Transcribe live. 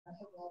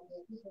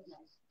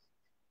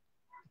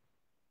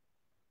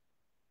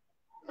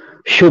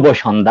শুভ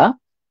সন্ধ্যা।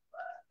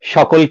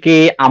 সকলকে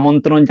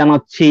আমন্ত্রণ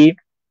জানাচ্ছি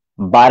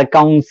বার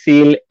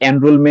কাউন্সিল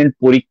এনরোলমেন্ট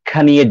পরীক্ষা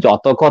নিয়ে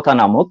যত কথা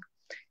নামক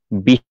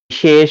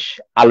বিশেষ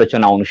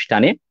আলোচনা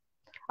অনুষ্ঠানে।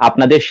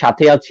 আপনাদের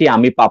সাথে আছি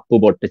আমি পাপ্পু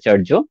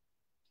ভট্টাচার্য।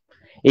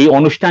 এই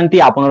অনুষ্ঠানটি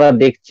আপনারা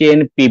দেখছেন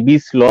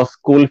পিবিস ল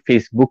স্কুল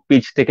ফেসবুক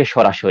পেজ থেকে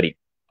সরাসরি।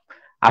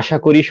 আশা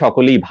করি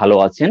সকলেই ভালো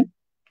আছেন।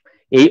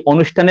 এই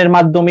অনুষ্ঠানের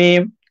মাধ্যমে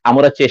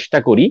আমরা চেষ্টা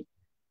করি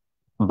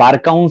বার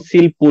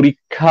কাউন্সিল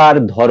পরীক্ষার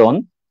ধরন,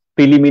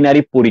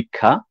 প্রিলিমিনারি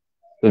পরীক্ষা,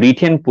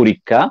 রিটেন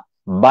পরীক্ষা,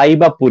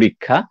 ভাইভা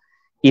পরীক্ষা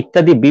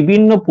ইত্যাদি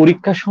বিভিন্ন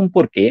পরীক্ষা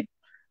সম্পর্কে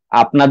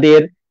আপনাদের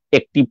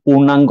একটি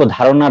পূর্ণাঙ্গ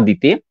ধারণা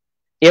দিতে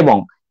এবং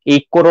এই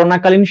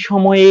করোনাকালীন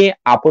সময়ে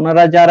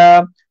আপনারা যারা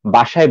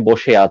বাসায়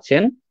বসে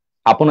আছেন,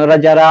 আপনারা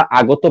যারা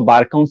আগত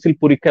বার কাউন্সিল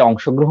পরীক্ষায়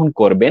অংশগ্রহণ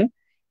করবেন,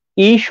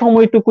 এই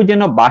সময়টুকু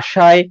যেন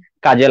বাসায়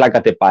কাজে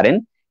লাগাতে পারেন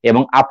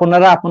এবং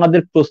আপনারা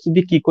আপনাদের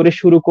প্রস্তুতি কি করে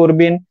শুরু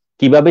করবেন,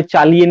 কিভাবে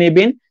চালিয়ে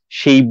নেবেন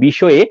সেই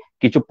বিষয়ে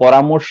কিছু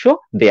পরামর্শ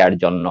দেওয়ার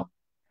জন্য।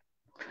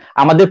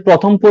 আমাদের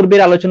প্রথম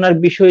পর্বের আলোচনার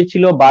বিষয়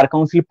ছিল বার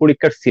কাউন্সিল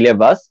পরীক্ষার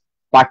সিলেবাস,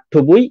 পাঠ্য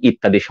বই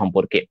ইত্যাদি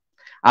সম্পর্কে।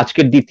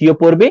 আজকের দ্বিতীয়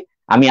পর্বে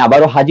আমি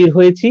আবারও হাজির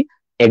হয়েছি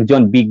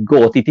একজন বিজ্ঞ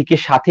অতিথিকে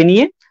সাথে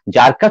নিয়ে,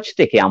 যার কাছ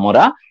থেকে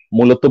আমরা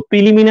মূলত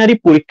প্রিলিমিনারি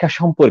পরীক্ষা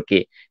সম্পর্কে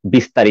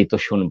বিস্তারিত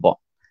শুনব।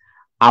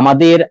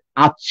 আমাদের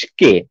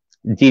আজকে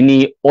যিনি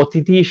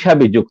অতিথি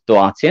হিসাবে যুক্ত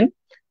আছেন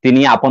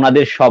তিনি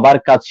আপনাদের সবার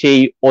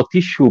কাছেই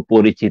অতি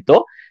সুপরিচিত।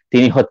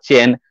 তিনি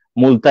হচ্ছেন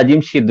মুলতাজিম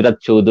সিদ্ধার্থ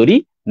চৌধুরী,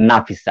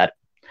 নাফি স্যার।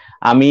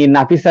 আমি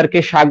নাফি স্যারকে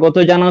স্বাগত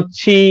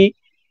জানাচ্ছি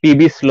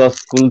পিবিস ল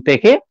স্কুল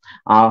থেকে।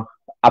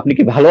 আপনি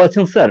কি ভালো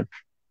আছেন স্যার?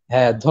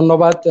 হ্যাঁ,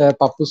 ধন্যবাদ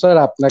পাপ্পু স্যার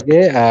আপনাকে।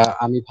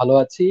 আমি ভালো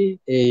আছি।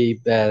 এই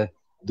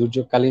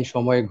দুর্যোগকালীন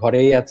সময়ে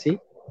ঘরেই আছি।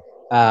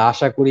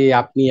 আশা করি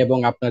আপনি এবং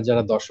আপনার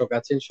যারা দর্শক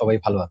আছেন সবাই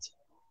ভালো আছেন।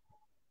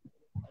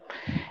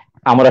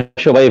 আমরা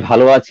সবাই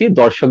ভালো আছি।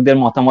 দর্শকদের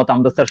মতামত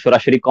আমরা স্যার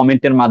সরাসরি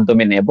কমেন্টের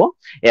মাধ্যমে নেব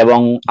এবং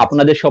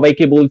আপনাদের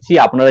সবাইকে বলছি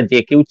আপনারা যে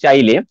কেউ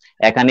চাইলে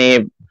এখানে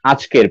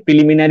আজকের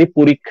প্রিলিমিনারি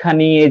পরীক্ষা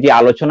নিয়ে যে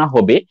আলোচনা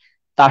হবে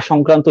তা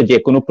সংক্রান্ত যে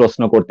কোনো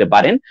প্রশ্ন করতে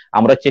পারেন।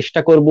 আমরা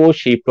চেষ্টা করব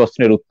সেই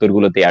প্রশ্নের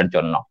উত্তরগুলো দেওয়ার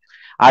জন্য।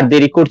 আর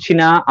দেরি করছি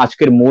না,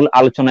 আজকের মূল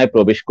আলোচনায়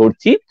প্রবেশ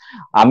করছি।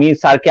 আমি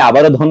স্যারকে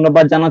আবারও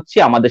ধন্যবাদ জানাচ্ছি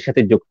আমাদের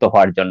সাথে যুক্ত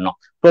হওয়ার জন্য।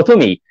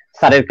 প্রথমেই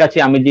স্যারের কাছে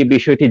আমি যে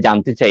বিষয়টি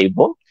জানতে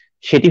চাইবো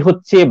সেটি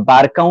হচ্ছে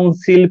বার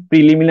কাউন্সিল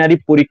প্রিলিমিনারি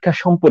পরীক্ষা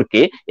সম্পর্কে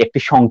একটি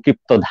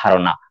সংক্ষিপ্ত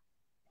ধারণা।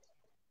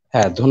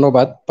 হ্যাঁ,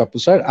 ধন্যবাদ পাপ্পু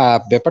স্যার।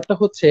 ব্যাপারটা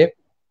হচ্ছে,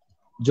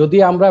 যদি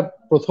আমরা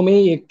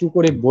প্রথমেই একটু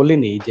করে বলে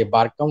নিই যে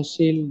বার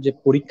কাউন্সিল যে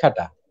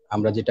পরীক্ষাটা,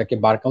 আমরা যেটাকে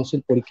বার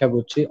কাউন্সিল পরীক্ষা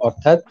বলছি,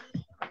 অর্থাৎ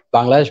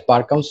বাংলাদেশ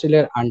বার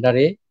কাউন্সিলের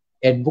আন্ডারে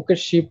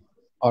অ্যাডভোকেটশিপ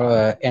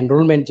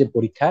এনরোলমেন্ট যে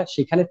পরীক্ষা,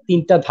 সেখানে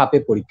 3টা ধাপে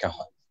পরীক্ষা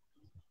হয়।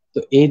 তো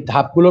এই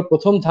ধাপগুলোর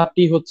প্রথম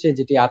ধাপটি হচ্ছে,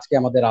 যেটি আজকে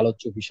আমাদের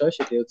আলোচ্য বিষয়,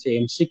 সেটি হচ্ছে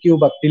এমসিকিউ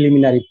বা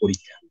প্রিলিমিনারি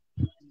পরীক্ষা।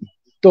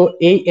 তো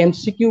এই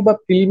এমসিকিউ বা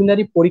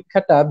প্রিলিমিনারি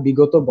পরীক্ষাটা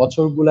বিগত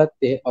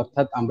বছরগুলোতে,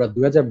 অর্থাৎ আমরা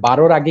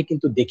 2012-র আগে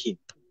কিন্তু দেখি।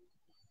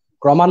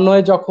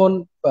 ক্রমান্বয়ে যখন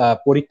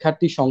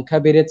পরীক্ষার্থীর সংখ্যা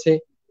বেড়েছে,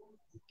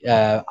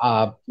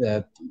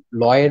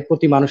 লয়ের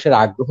প্রতি মানুষের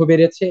আগ্রহ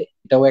বেড়েছে,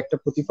 এটাও একটা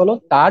প্রতিফলন।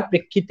 তার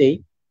প্রেক্ষিতেই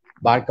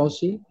বার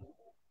কাউন্সিল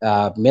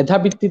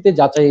মেধাভিত্তিতে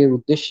যাচাইয়ের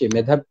উদ্দেশ্যে,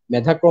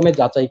 মেধাক্রমে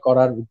যাচাই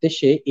করার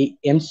উদ্দেশ্যে এই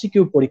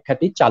এমসিকিউ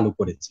পরীক্ষাটি চালু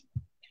করেছে।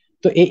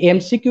 তো এই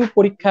এমসিকিউ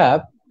পরীক্ষা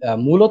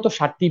মূলত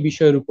 7টি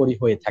বিষয়ের উপরই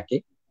হয়ে থাকে,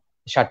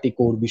 7টি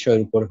কোর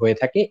বিষয়ের উপর হয়ে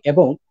থাকে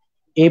এবং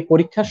এই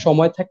পরীক্ষার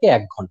সময় থাকে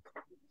 1 ঘন্টা।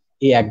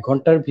 এই 1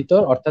 ঘন্টার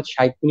ভিতর, অর্থাৎ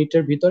 60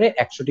 মিনিটের ভিতরে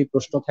 100টি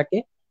প্রশ্ন থাকে।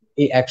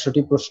 এই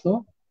 100টি প্রশ্ন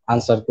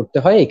আনসার করতে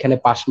হয়। এখানে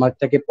পাস মার্ক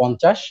থাকে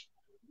 50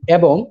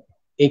 এবং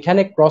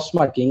এখানে ক্রস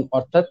মার্কিং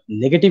অর্থাৎ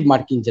নেগেটিভ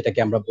মার্কিং যেটাকে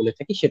আমরা বলে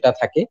থাকি সেটা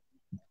থাকে।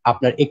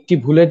 আপনার একটি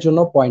ভুলের জন্য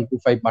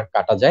 0.25 মার্ক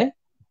কাটা যায়,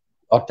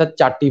 অর্থাৎ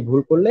 4টি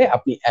ভুল করলে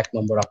আপনি 1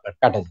 নম্বর আপনার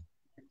কাটা যায়।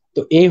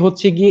 তো এই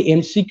হচ্ছে গিয়ে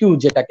এমসিকিউ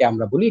যেটাকে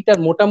আমরা বলি। এটার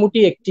মোটামুটি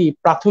একটি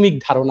প্রাথমিক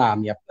ধারণা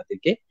আমি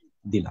আপনাদেরকে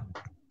দিলাম।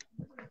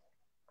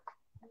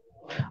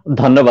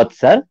 ধন্যবাদ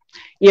স্যার।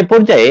 এ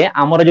পর্যায়ে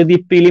আমরা যদি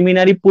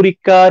প্রিলিমিনারি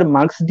পরীক্ষার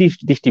মার্কস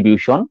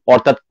ডিস্ট্রিবিউশন,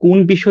 অর্থাৎ কোন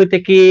বিষয়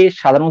থেকে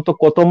সাধারণত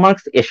কত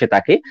মার্কস এসে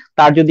থাকে,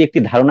 তার যদি একটি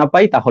ধারণা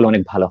পাই তাহলে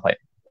অনেক ভালো হয়।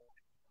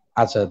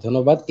 আচ্ছা,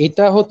 ধন্যবাদ।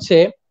 এটা হচ্ছে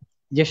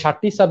যে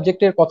 7টি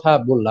সাবজেক্টের কথা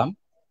বললাম,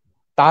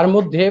 তার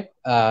মধ্যে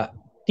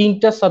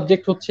 3টা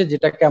সাবজেক্ট হচ্ছে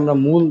যেটাকে আমরা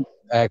মূল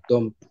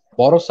একদম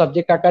বড়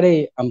সাবজেক্ট আকারে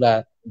আমরা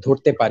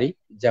ধরতে পারি।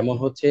 যেমন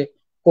হচ্ছে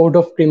কোড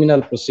অফ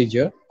ক্রিমিনাল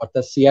প্রসিজিওর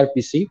অর্থাৎ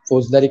সিআরপিসি,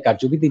 ফৌজদারি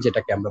কার্যবিধি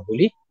যেটাকে আমরা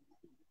বলি,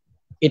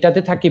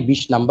 এটাতে থাকে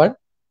 20 নাম্বার।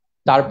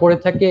 তারপরে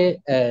থাকে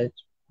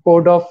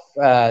কোড অফ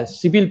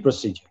সিভিল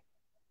প্রসিজিওর,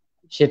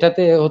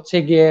 সেটাতে হচ্ছে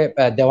গিয়ে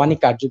দেওয়ানি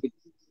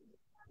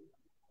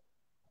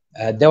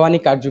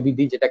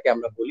কার্যবিধি যেটাকে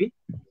আমরা বলি,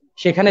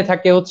 সেখানে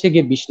থাকে হচ্ছে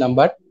গিয়ে 20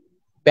 নাম্বার।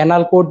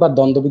 পেনাল কোড বা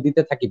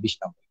দণ্ডবিধিতে থাকে 20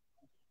 নাম্বার।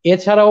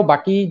 এছাড়াও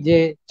বাকি যে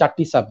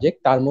 4টি সাবজেক্ট,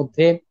 তার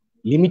মধ্যে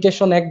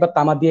লিমিটেশন অ্যাক্ট বা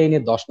তামাদি আইনে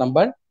 10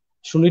 নাম্বার,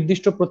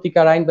 সুনির্দিষ্ট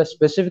প্রতিকার আইন বা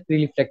স্পেসিফিক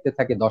রিলিফ অ্যাক্টে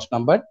থাকে 10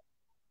 নাম্বার,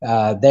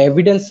 দ্য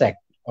এভিডেন্স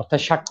অ্যাক্ট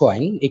অর্থাৎ সাক্ষ্য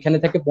আইন, এখানে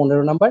থাকে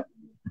 15 নাম্বার।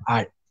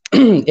 আর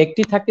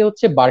একটি থাকে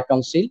হচ্ছে বার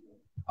কাউন্সিল,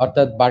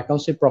 অর্থাৎ বার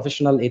কাউন্সিল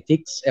প্রফেশনাল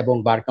এথিক্স এবং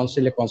বার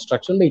কাউন্সিলের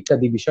কনস্ট্রাকশন বা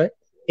ইত্যাদি বিষয়,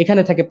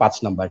 এখানে থাকে 5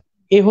 নাম্বার।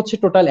 এই হচ্ছে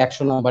টোটাল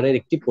 100 নাম্বারের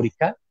একটি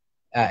পরীক্ষা,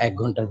 1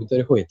 ঘন্টার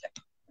ভিতরে হয়ে থাকে।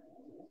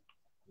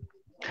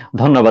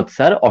 ধন্যবাদ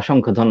স্যার,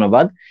 অসংখ্য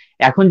ধন্যবাদ।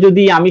 এখন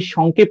যদি আমি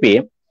সংক্ষেপে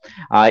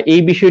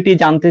এই বিষয়টি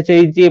জানতে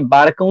চাই যে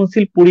বার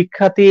কাউন্সিল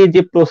পরীক্ষাতে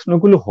যে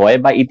প্রশ্নগুলো হয়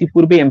বা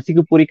ইতিপূর্বে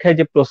এমসিকিউ পরীক্ষায়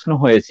যে প্রশ্ন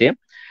হয়েছে,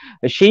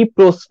 সেই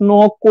প্রশ্ন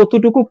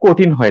কতটুকু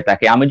কঠিন হয়ে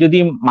থাকে? আমি যদি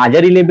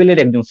মাঝারি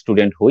লেভেলের একজন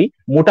স্টুডেন্ট হই,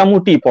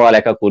 মোটামুটি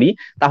পড়ালেখা করি,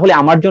 তাহলে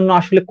আমার জন্য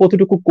আসলে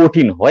কতটুকু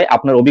কঠিন হয়?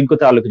 আপনার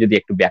অভিজ্ঞতার আলোকে যদি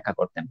একটু ব্যাখ্যা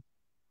করতেন।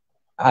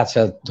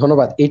 আচ্ছা,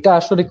 ধন্যবাদ। এটা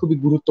আসলে খুবই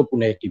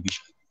গুরুত্বপূর্ণ একটি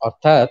বিষয়।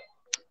 অর্থাৎ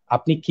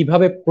আপনি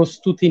কিভাবে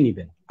প্রস্তুতি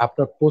নিবেন,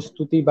 আপনার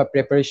প্রস্তুতি বা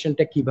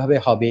প্রিপারেশনটা কিভাবে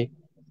হবে,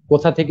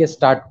 কোথা থেকে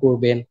স্টার্ট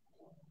করবেন,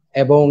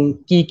 এবং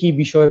কি কি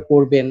বিষয়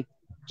পড়বেন,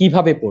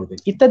 কিভাবে পড়বেন,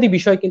 ইত্যাদি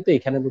বিষয় কিন্তু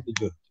এখানের মধ্যে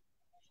জড়িত।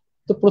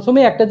 তো প্রথমে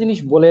একটা জিনিস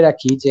বলে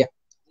রাখি যে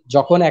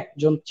যখন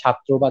একজন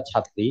ছাত্র বা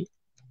ছাত্রী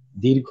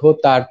দীর্ঘ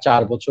তার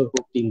 4 বছর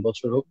হোক 3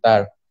 বছর হোক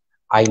তার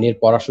আইনের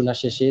পড়াশোনা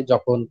শেষে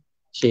যখন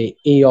সে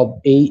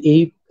এই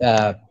এই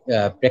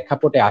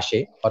প্রেক্ষাপটে আসে,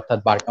 অর্থাৎ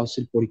বার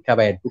কাউন্সিল পরীক্ষা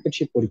বা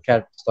অ্যাডভোকেটশিপ পরীক্ষার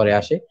স্তরে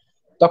আসে,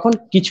 তখন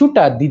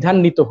কিছুটা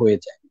দ্বিধান্বিত হয়ে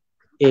যায়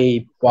এই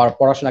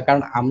পড়াশোনা।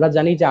 কারণ আমরা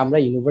জানি যে আমরা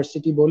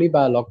ইউনিভার্সিটি বলি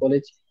বা ল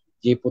কলেজ,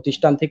 যে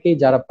প্রতিষ্ঠান থেকে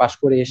যারা পাশ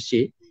করে এসছি,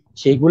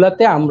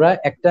 সেইগুলাতে আমরা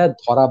একটা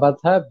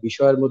ধরাবাঁধা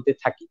বিষয়ের মধ্যে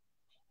থাকি।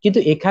 কিন্তু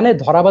এখানে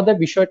ধরাবাঁধা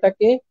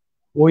বিষয়টাকে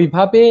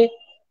ওইভাবে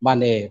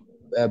মানে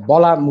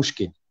বলা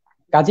মুশকিল।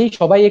 কাজেই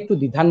সবাই একটু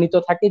দ্বিধান্বিত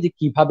থাকে যে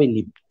কিভাবে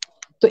নিবে।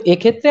 তো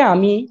এক্ষেত্রে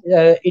আমি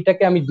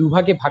এটাকে আমি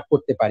দুভাগে ভাগ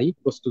করতে পারি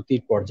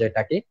প্রস্তুতির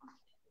পর্যায়টাকে।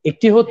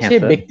 একটি হচ্ছে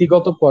হ্যাঁ স্যার।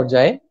 ব্যক্তিগত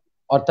পর্যায়ে,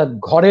 অর্থাৎ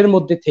ঘরের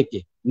মধ্যে থেকে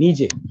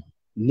নিজে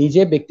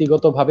নিজে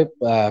ব্যক্তিগতভাবে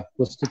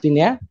প্রস্তুতি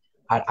নেয়া।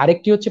 আর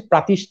আরেকটি হচ্ছে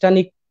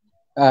প্রাতিষ্ঠানিক,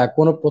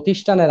 কোনো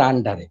প্রতিষ্ঠানের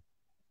আন্ডারে,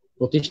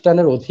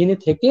 প্রতিষ্ঠানের অধীনে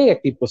থেকে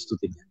একটি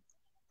প্রস্তুতি নেয়া।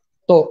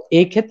 তো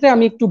এই ক্ষেত্রে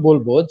আমি একটু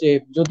বলবো যে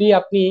যদি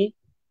আপনি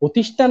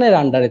প্রতিষ্ঠানের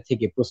আন্ডারে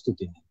থেকে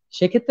প্রস্তুতি নেন,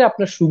 সেক্ষেত্রে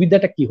আপনার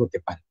সুবিধাটা কি হতে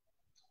পারে?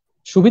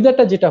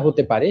 সুবিধাটা যেটা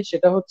হতে পারে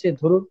সেটা হচ্ছে,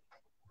 ধরুন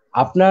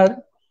আপনার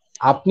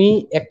আপনি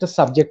একটা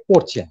সাবজেক্ট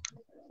পড়ছেন,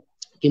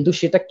 কিন্তু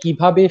সেটা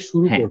কিভাবে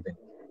শুরু হ্যাঁ। করবেন,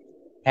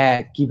 হ্যাঁ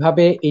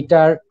কিভাবে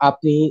এটার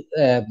আপনি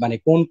মানে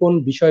কোন কোন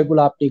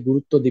বিষয়গুলো আপনি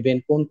গুরুত্ব দিবেন,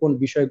 কোন কোন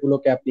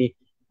বিষয়গুলোকে আপনি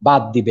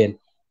বাদ দিবেন,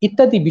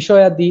 ইত্যাদি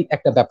বিষয়াদি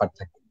একটা ব্যাপার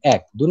থাকে।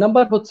 2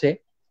 নাম্বার হচ্ছে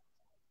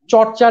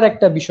চর্চার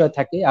একটা বিষয়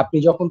থাকে। আপনি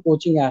যখন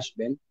কোচিং এ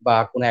আসবেন বা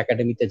কোনো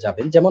একাডেমিতে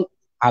যাবেন, যেমন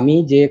আমি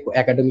যে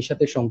একাডেমির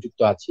সাথে সংযুক্ত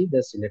আছি,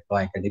 দ্য সিলেট ল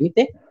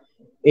একাডেমিতে,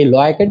 এই ল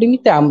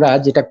একাডেমিতে আমরা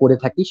যেটা করে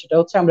থাকি সেটা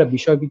হচ্ছে আমরা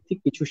বিষয়ভিত্তিক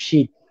কিছু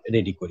শীট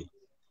রেডি করি।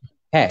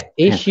 হ্যাঁ,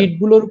 এই হ্যাঁ স্যার। শীট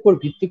গুলোর উপর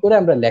ভিত্তি করে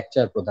আমরা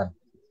লেকচার প্রদান,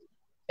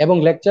 এবং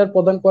লেকচার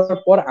প্রদান করার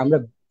পর আমরা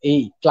এই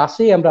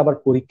ক্লাসেই আমরা আবার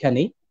পরীক্ষা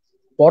নেই।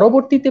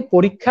 পরবর্তীতে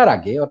পরীক্ষার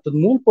আগে, অর্থাৎ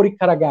মূল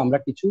পরীক্ষার আগে, আমরা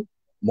কিছু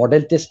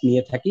মডেল টেস্ট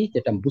নিয়ে থাকি,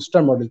 যেটা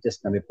বুস্টার মডেল টেস্ট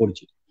নামে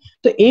পরিচিত।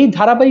 তো এই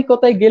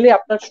ধারাবাহিকতায় গেলে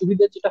আপনার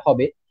সুবিধা যেটা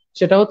হবে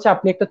সেটা হচ্ছে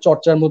আপনি একটা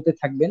চর্চার মধ্যে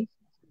থাকবেন।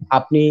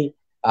 আপনি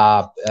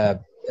আহ আহ,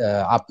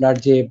 আপনার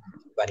যে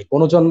মানে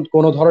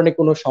কোনো ধরনের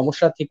কোনো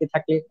সমস্যা থেকে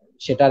থাকে,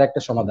 সেটার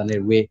একটা সমাধানের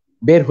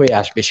বের হয়ে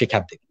আসবে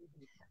সেখান থেকে।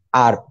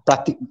 আর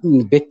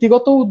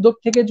ব্যক্তিগত উদ্যোগ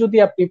থেকে যদি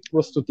আপনি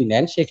প্রস্তুতি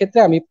নেন, সেক্ষেত্রে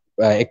আমি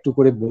একটু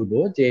করে বলবো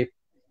যে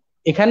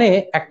এখানে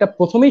একটা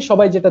প্রথমেই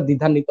সবাই যেটা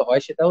দ্বিধান্বিত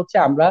হয় সেটা হচ্ছে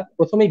আমরা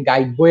প্রথমেই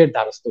গাইড বইয়ের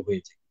দ্বারস্থ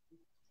হয়ে যাই,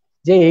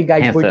 যে এই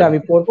গাইড হ্যাঁ বইটা স্যার। আমি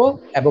পড়বো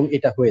এবং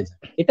এটা হয়ে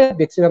যাবে। এটা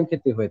ম্যাক্সিমাম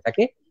ক্ষেত্রে হয়ে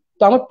থাকে।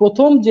 তো আমার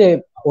প্রথম যে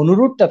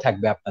অনুরোধটা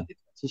থাকবে আপনাদের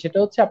কাছে সেটা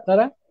হচ্ছে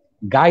আপনারা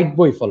গাইড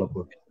বই ফলো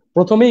করবেন।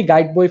 প্রথমেই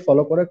গাইড বই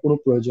ফলো করার কোনো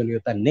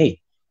প্রয়োজনীয়তা নেই,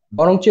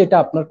 বরঞ্চ এটা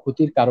আপনার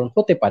ক্ষতির কারণ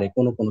হতে পারে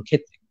কোনো কোনো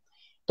ক্ষেত্রে।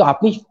 তো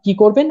আপনি কি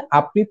করবেন,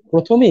 আপনি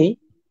প্রথমেই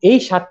এই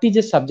 7টি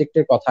যে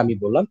সাবজেক্টের কথা আমি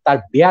বললাম তার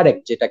বেয়ার এক,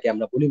 যেটাকে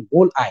আমরা বলি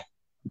মূল আইন,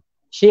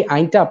 সেই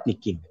আইনটা আপনি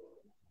কিনবেন।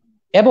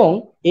 এবং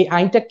এই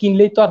আইনটা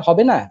কিনলেই তো আর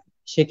হবে না,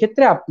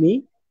 সেক্ষেত্রে আপনি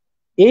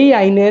এই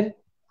আইনের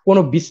কোন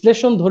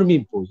বিশ্লেষণ ধর্মী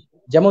বই,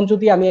 যেমন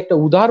যদি আমি একটা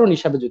উদাহরণ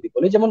হিসাবে যদি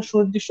বলি, যেমন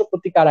সুনির্দিষ্ট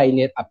প্রতিকার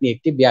আইনের আপনি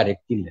একটি বেয়ারেক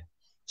কিনলেন,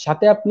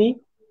 সাথে আপনি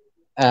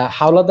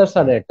হাওলাদার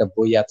স্যারের একটা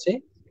বই আছে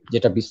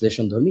যেটা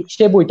বিশ্লেষণ ধর্মী,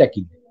 সে বইটা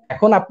কিনবেন।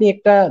 এখন আপনি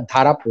একটা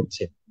ধারা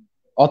পড়ছেন,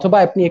 অথবা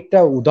আপনি একটা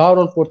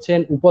উদাহরণ পড়ছেন,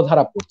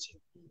 উপধারা পড়ছেন,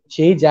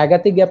 সেই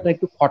জায়গাতে গিয়ে আপনার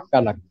একটু খটকা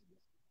লাগবে,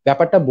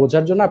 ব্যাপারটা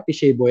বোঝার জন্য আপনি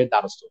সেই বইয়ের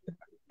দ্বারস্থ হতে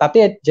পারেন। তাতে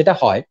যেটা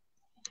হয়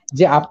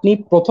যে আপনি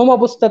প্রথম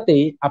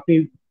অবস্থাতেই আপনি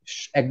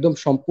একদম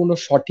সম্পূর্ণ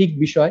সঠিক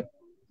বিষয়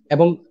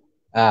এবং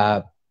আহ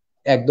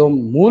একদম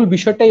মূল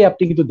বিষয়টাই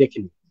আপনি কিন্তু দেখে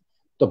নিন।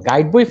 তো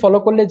গাইড বই ফলো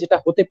করলে যেটা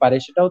হতে পারে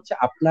সেটা হচ্ছে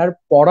আপনার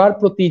পড়ার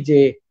প্রতি যে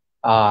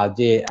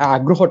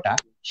আগ্রহটা,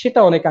 সেটা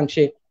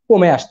অনেকাংশে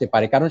কমে আসতে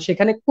পারে, কারণ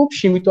সেখানে খুব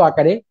সীমিত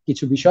আকারে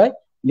কিছু বিষয়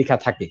লেখা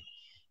থাকে।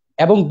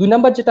 এবং 2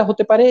 নাম্বার যেটা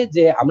হতে পারে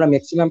যে আমরা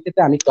ম্যাক্সিমাম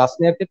ক্ষেত্রে, আমি ক্লাস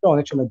নেওয়ার ক্ষেত্রে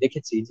অনেক সময়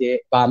দেখেছি যে,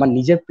 বা আমার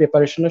নিজের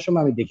প্রিপারেশনের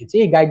সময় আমি দেখেছি,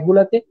 এই গাইড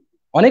গুলাতে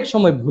অনেক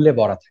সময় ভুলে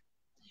ভরা থাকে।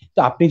 তো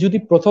আপনি যদি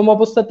প্রথম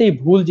অবস্থাতেই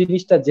ভুল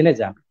জিনিসটা জেনে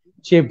যান,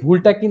 সেই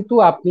ভুলটা কিন্তু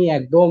আপনি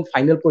একদম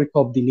ফাইনাল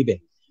পরীক্ষা অবধি নিবেন।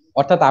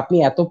 অর্থাৎ আপনি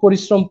এত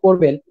পরিশ্রম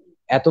করবেন,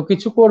 এত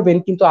কিছু করবেন,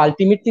 কিন্তু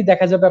আলটিমেটলি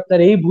দেখা যাবে আপনার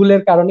এই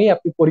ভুলের কারণেই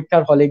আপনি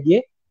পরীক্ষার হলে গিয়ে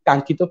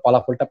কাঙ্ক্ষিত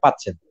ফলাফলটা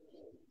পাচ্ছেন।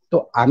 তো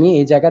আমি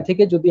এই জায়গা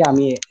থেকে যদি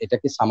আমি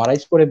এটাকে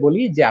সামারাইজ করে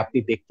বলি যে আপনি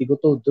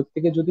ব্যক্তিগত উদ্যোগ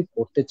থেকে যদি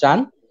পড়তে চান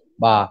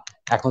বা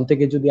এখন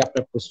থেকে যদি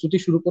আপনার প্রস্তুতি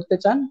শুরু করতে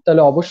চান,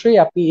 তাহলে অবশ্যই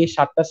আপনি এই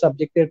 7টা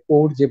সাবজেক্টের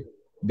কোর যে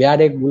বেয়ার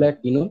গুলা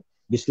কিনুন,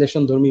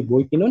 বিশ্লেষণ ধর্মী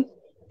বই কিনুন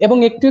এবং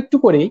একটু একটু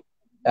করেই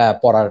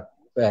পড়ার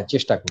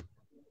চেষ্টা করুন।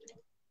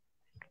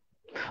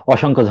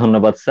 অসংখ্য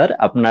ধন্যবাদ স্যার,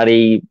 আপনার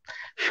এই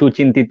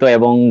সুচিন্তিত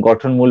এবং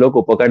গঠনমূলক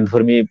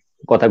উপকারধর্মী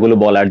কথাগুলো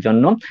বলার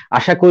জন্য।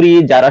 আশা করি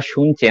যারা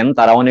শুনছেন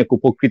তারা অনেক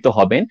উপকৃত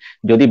হবেন।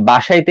 যদি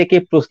বাসায় থেকে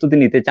প্রস্তুতি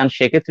নিতে চান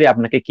সেক্ষেত্রে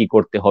আপনাকে কি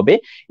করতে হবে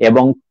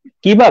এবং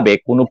কিভাবে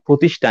কোনো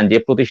প্রতিষ্ঠান, যে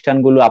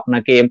প্রতিষ্ঠানগুলো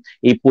আপনাকে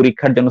এই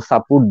পরীক্ষার জন্য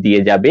সাপোর্ট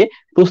দিয়ে যাবে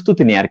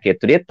প্রস্তুতি নেওয়ার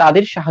ক্ষেত্রে,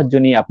 তাদের সাহায্য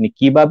নিয়ে আপনি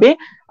কিভাবে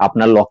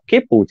আপনার লক্ষ্যে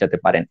পৌঁছাতে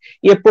পারেন।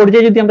 এ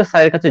পর্যায়ে যদি আমরা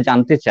স্যারের কাছে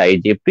জানতে চাই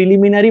যে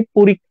প্রিলিমিনারি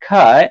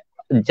পরীক্ষায়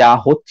যা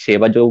হচ্ছে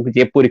বা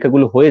যে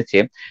পরীক্ষাগুলো হয়েছে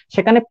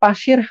সেখানে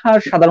পাশের হার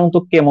সাধারণত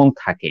কেমন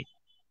থাকে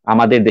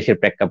আমাদের দেশের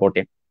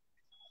প্রেক্ষাপটে?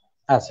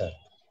 আচ্ছা,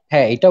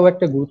 হ্যাঁ, এটাও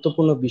একটা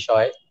গুরুত্বপূর্ণ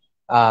বিষয়।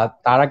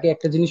 তার আগে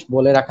একটা জিনিস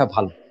বলে রাখা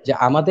ভালো যে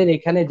আমাদের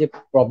এখানে যে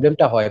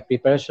প্রবলেমটা হয়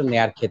প্রিপারেশন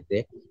নেওয়ার ক্ষেত্রে,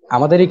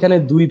 আমাদের এখানে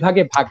দুই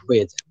ভাগে ভাগ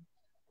হয়ে যায়।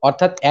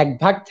 অর্থাৎ এক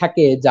ভাগ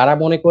থাকে যারা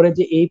মনে করে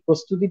যে এই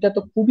প্রস্তুতিটা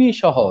তো খুবই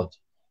সহজ,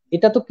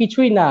 এটা তো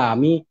কিছুই না,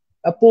 আমি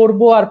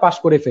পড়বো আর পাশ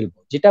করে ফেলবো,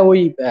 যেটা ওই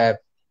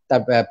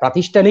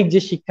প্রাতিষ্ঠানিক যে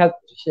শিক্ষা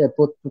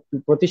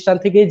প্রতিষ্ঠান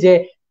থেকে যে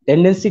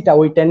টেন্ডেন্সিটা,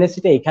 ওই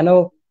টেন্ডেন্সিটা এখানেও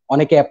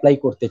অনেকে অ্যাপ্লাই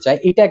করতে চায়।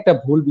 এটা একটা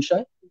ভুল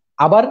বিষয়।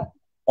 আবার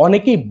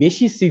অনেকেই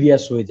বেশি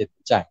সিরিয়াস হয়ে যেতে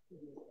চায়।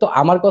 তো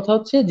আমার কথা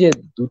হচ্ছে যে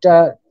দুটা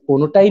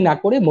কোনোটাই না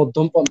করে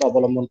মধ্যম পন্থা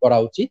অবলম্বন করা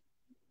উচিত।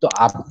 তো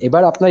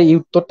এবার আপনার এই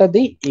উত্তরটা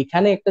দিই।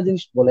 এখানে একটা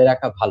জিনিস বলে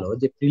রাখা ভালো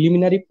যে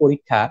প্রিলিমিনারি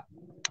পরীক্ষা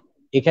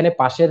এখানে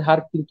পাশের হার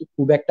কিন্তু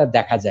খুব একটা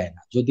দেখা যায়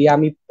না। যদি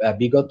আমি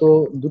বিগত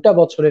 2টা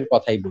বছরের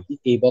কথাই বলি,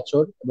 এই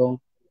বছর এবং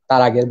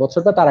তার আগের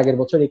বছর বা তার আগের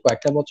বছর, এই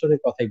কয়েকটা বছরের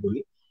কথাই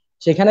বলি,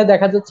 সেখানে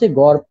দেখা যাচ্ছে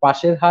গড়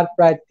পাশের হার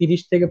প্রায়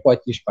 30 থেকে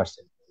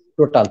 35%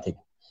 টোটাল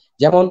থেকে।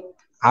 যেমন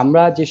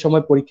আমরা যে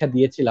সময় পরীক্ষা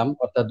দিয়েছিলাম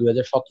অর্থাৎ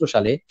 2017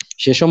 সালে,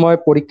 সে সময়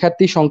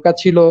পরীক্ষার্থী সংখ্যা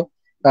ছিল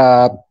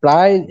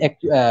প্রায়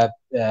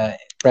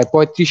প্রায়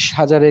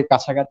 35,000-এর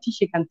কাছাকাছি,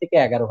 সেখান থেকে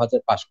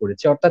 11,000 পাশ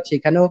করেছে, অর্থাৎ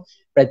সেখানেও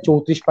প্রায়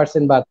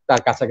 34% বা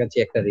তার কাছাকাছি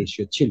একটা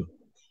রেশিও ছিল।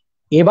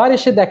 এবার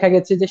এসে দেখা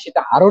গেছে যে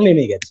সেটা আরো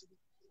নেমে গেছে,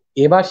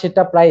 এবার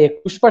সেটা প্রায়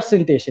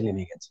 21%-এ এসে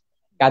নেমে গেছে।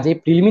 কাজে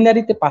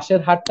প্রিলিমিনারিতে পাশের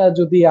হারটা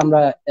যদি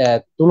আমরা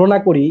তুলনা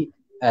করি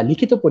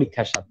লিখিত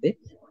পরীক্ষার সাথে,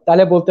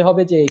 তাহলে বলতে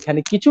হবে যে এখানে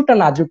কিছুটা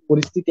নাজুক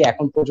পরিস্থিতি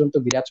এখন পর্যন্ত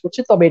বিরাজ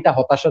করছে, তবে এটা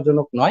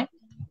হতাশাজনক নয়।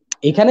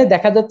 এখানে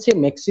দেখা যাচ্ছে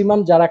ম্যাক্সিমাম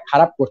যারা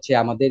খারাপ করছে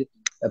আমাদের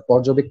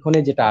পর্যবেক্ষণে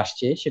যেটা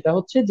আসছে সেটা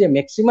হচ্ছে যে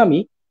ম্যাক্সিমামই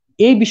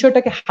এই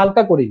বিষয়টাকে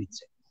হালকা করে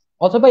দিচ্ছে,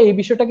 অথবা এই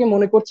বিষয়টাকে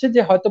মনে করছে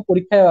যে হয়তো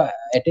পরীক্ষা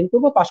অ্যাটেন্ড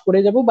করবো, পাশ করে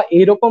যাব বা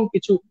এইরকম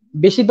কিছু।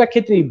 বেশিরভাগ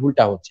ক্ষেত্রে এই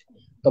ভুলটা হচ্ছে।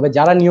 তবে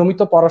যারা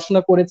নিয়মিত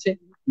পড়াশোনা করেছে,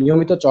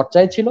 নিয়মিত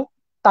চর্চায় ছিল,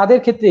 তাদের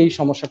ক্ষেত্রে এই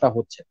সমস্যাটা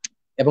হচ্ছে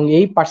এবং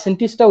এই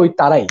পার্সেন্টেজটা ওই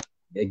তারাই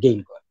গেইন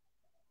করে।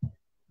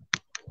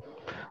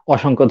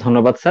 অসংখ্য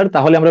ধন্যবাদ স্যার।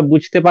 তাহলে আমরা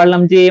বুঝতে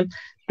পারলাম যে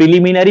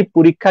প্রিলিমিনারি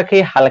পরীক্ষাকে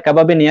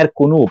হালকাভাবে নেওয়ার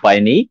কোনো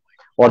উপায় নেই,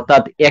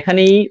 অর্থাৎ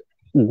এখানেই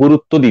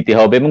গুরুত্ব দিতে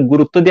হবে এবং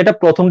গুরুত্ব দিয়ে এটা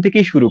প্রথম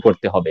থেকেই শুরু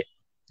করতে হবে।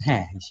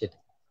 হ্যাঁ, সেটা।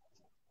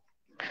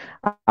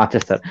 আচ্ছা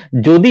স্যার,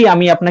 যদি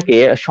আমি আপনাকে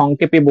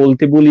সংক্ষেপে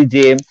বলতে বলি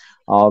যে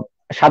আহ,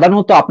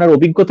 সাধারণত আপনার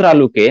অভিজ্ঞতার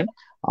আলোকে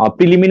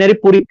প্রিলিমিনারি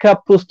পরীক্ষা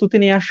প্রস্তুতি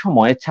নেওয়ার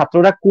সময়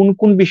ছাত্ররা কোন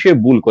কোন বিষয়ে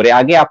ভুল করে,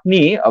 আগে আপনি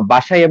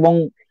বাসায় এবং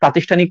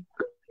প্রাতিষ্ঠানিক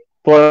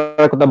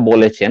পড়ার কথা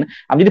বলেছেন,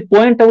 আমি যদি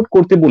পয়েন্ট আউট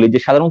করতে বলি যে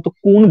সাধারণত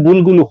কোন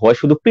ভুলগুলো হয়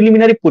শুধু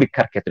প্রিলিমিনারি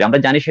পরীক্ষার ক্ষেত্রে, আমরা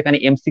জানি সেখানে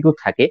এমসিকিউ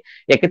থাকে,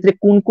 এক্ষেত্রে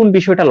কোন কোন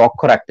বিষয়টা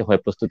লক্ষ্য রাখতে হয়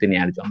প্রস্তুতি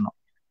নেওয়ার জন্য?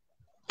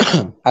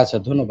 আচ্ছা,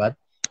 ধন্যবাদ।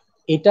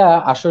 এটা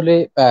আসলে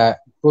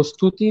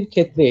প্রস্তুতির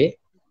ক্ষেত্রে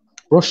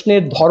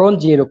প্রশ্নের ধরন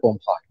যে এরকম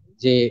হয়,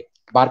 যে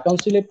বার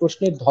কাউন্সিলের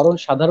প্রশ্নের ধরন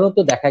সাধারণত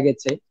দেখা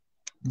গেছে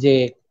যে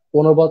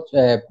কোনো বছর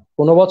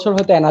কোনো বছর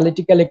হয়তো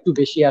অ্যানালিটিক্যাল একটু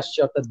বেশি আসছে,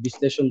 অর্থাৎ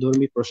বিশ্লেষণ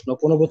ধর্মী প্রশ্ন,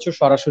 কোনো বছর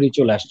সরাসরি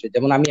চলে আসছে।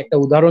 যেমন আমি একটা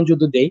উদাহরণ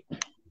যদি দেই,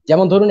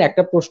 যেমন ধরুন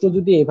একটা প্রশ্ন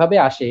যদি এভাবে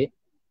আসে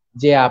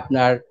যে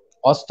আপনার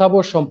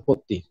অস্থাবর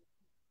সম্পত্তি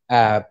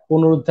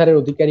পুনরুদ্ধারের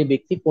অধিকারী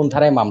ব্যক্তি কোন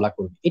ধারায় মামলা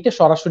করবে, এটা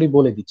সরাসরি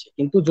বলে দিচ্ছে।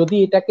 কিন্তু যদি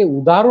এটাকে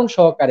উদাহরণ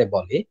সহকারে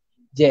বলে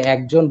যে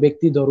একজন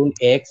ব্যক্তি ধরুন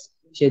এক্স,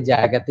 সে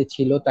জায়গাতে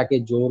ছিল, তাকে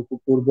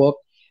জোরপূর্বক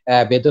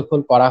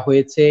বেদখল করা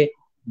হয়েছে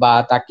বা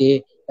তাকে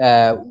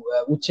আহ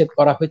উচ্ছেদ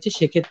করা হয়েছে,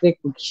 সেক্ষেত্রে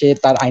সে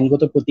তার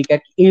আইনগত প্রতিকার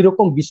কি,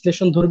 এইরকম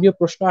বিশ্লেষণ ধর্মীয়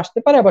প্রশ্ন আসতে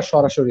পারে, আবার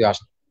সরাসরি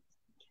আসতে।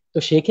 তো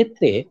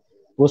সেক্ষেত্রে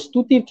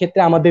প্রস্তুতির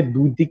ক্ষেত্রে আমাদের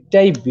দুই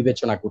দিকটাই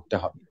বিবেচনা করতে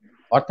হবে।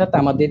 অর্থাৎ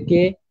আমাদেরকে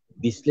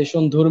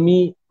বিশ্লেষণ ধর্মী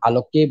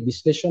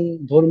বিশ্লেষণ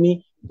ধর্মী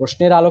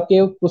প্রশ্নের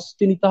আলোকেও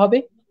প্রস্তুতি নিতে হবে,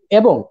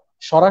 এবং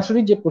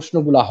সরাসরি যে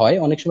প্রশ্নগুলা হয়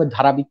অনেক সময়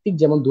ধারাভিত্তিক,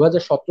 যেমন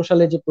 2017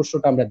 সালে যে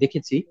প্রশ্নটা আমরা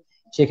দেখেছি,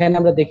 সেখানে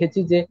আমরা দেখেছি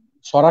যে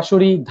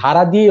সরাসরি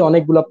ধারা দিয়ে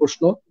অনেকগুলা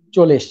প্রশ্ন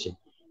চলে এসছে।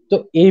 তো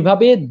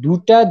এইভাবে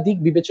দুটা দিক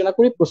বিবেচনা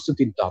করে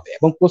প্রস্তুতি নিতে হবে।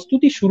 এবং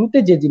প্রস্তুতি শুরুতে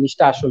যে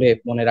জিনিসটা আসলে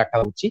মনে রাখা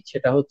উচিত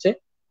সেটা হচ্ছে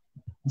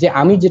যে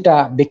আমি যেটা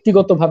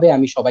ব্যক্তিগতভাবে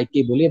আমি সবাইকে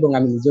বলি এবং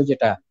আমি নিজেও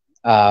যেটা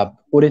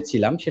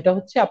করেছিলাম সেটা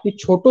হচ্ছে আপনি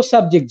ছোট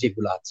সাবজেক্ট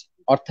যেগুলো আছে,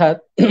 অর্থাৎ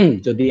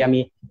যদি আমি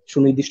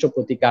সুনির্দিষ্ট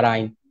প্রতিকার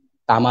আইন,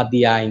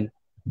 তামাদি আইন,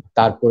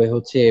 তারপরে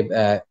হচ্ছে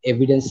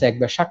এভিডেন্স অ্যাক্ট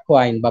বা সাক্ষ্য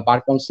আইন বা বার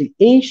কাউন্সিল,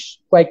 এই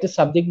কয়েকটা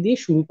সাবজেক্ট দিয়ে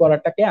শুরু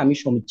করাটাকে আমি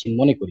সমীচীন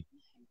মনে করি।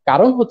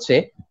 কারণ হচ্ছে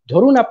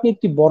ধরুন আপনি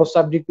একটি বড়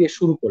সাবজেক্ট দিয়ে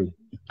শুরু করলেন,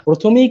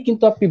 প্রথমেই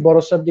কিন্তু আপনি বড়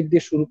সাবজেক্ট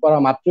দিয়ে শুরু করা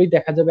মাত্রই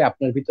দেখা যাবে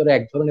আপনার ভিতরে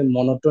এক ধরনের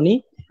মনোটনি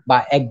বা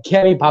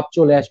একঘেয়েমি ভাব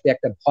চলে আসবে,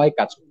 একটা ভয়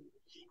কাজ করবে।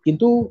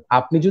 কিন্তু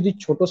আপনি যদি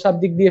ছোট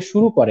সাবজেক্ট দিয়ে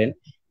শুরু করেন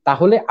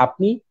তাহলে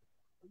আপনি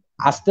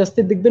আস্তে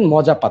আস্তে দেখবেন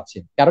মজা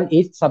পাচ্ছেন, কারণ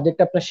এই সাবজেক্ট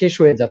আপনার শেষ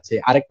হয়ে যাচ্ছে,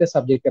 আরেকটা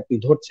সাবজেক্ট আপনি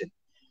ধরছেন।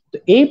 তো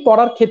এই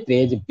পড়ার ক্ষেত্রে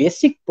যে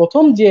বেসিক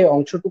প্রথম যে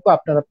অংশটুকু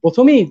আপনারা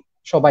প্রথমেই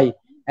সবাই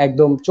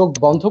একদম চোখ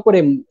বন্ধ করে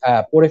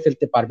পড়ে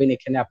ফেলতে পারবেন,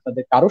 এখানে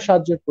আপনাদের কারো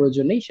সাহায্যের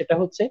প্রয়োজন নেই, সেটা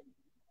হচ্ছে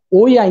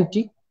ওই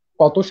আইনটি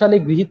কত সালে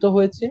গৃহীত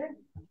হয়েছে,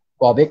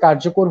 কবে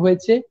কার্যকর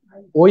হয়েছে,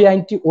 ওই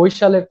আইনটি ওই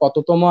সালের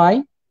কততম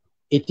আইন,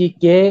 এটি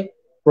কে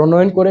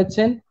প্রণয়ন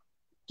করেছেন,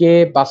 কে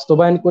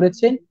বাস্তবায়ন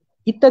করেছেন,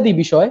 ইত্যাদি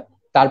বিষয়।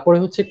 তারপরে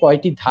হচ্ছে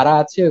কয়টি ধারা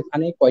আছে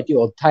ওখানে, কয়টি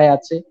অধ্যায়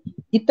আছে,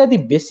 ইত্যাদি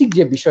বেসিক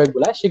যে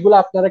বিষয়গুলা সেগুলো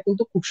আপনারা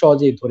কিন্তু খুব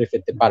সহজেই ধরে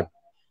ফেলতে পারবেন।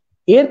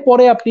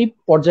 এরপরে আপনি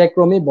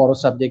পর্যায়ক্রমে বড়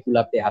সাবজেক্ট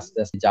গুলাতে আস্তে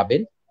আস্তে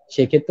যাবেন।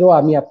 সেক্ষেত্রেও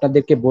আমি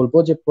আপনাদেরকে বলবো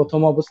যে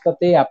প্রথম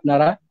অবস্থাতে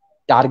আপনারা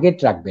টার্গেট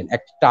রাখবেন,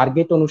 একটা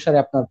টার্গেট অনুসারে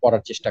আপনার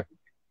পড়ার চেষ্টা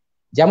করবেন।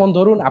 যেমন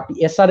ধরুন আপনি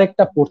এসআরএক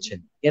পড়ছেন,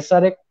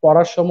 এসআরএক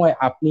পড়ার সময়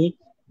আপনি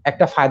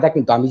একটা ফায়দা,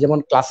 কিন্তু আমি যেমন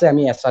ক্লাসে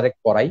আমি এসআরএক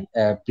পড়াই,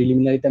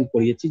 প্রিলিমিনারিতে আমি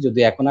পড়িয়েছি, যদি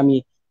এখন আমি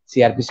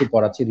সিআরপিসি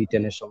পড়াচ্ছি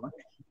রিটেনের সময়।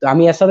 তো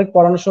আমি এসআরএক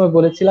পড়ানোর সময়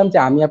বলেছিলাম যে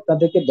আমি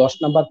আপনাদেরকে 10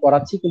 নাম্বার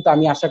পড়াচ্ছি, কিন্তু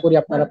আমি আশা করি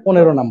আপনারা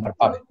 15 নাম্বার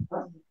পাবেন।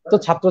 তো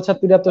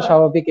ছাত্রছাত্রীরা তো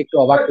স্বাভাবিক একটু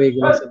অবাক হয়ে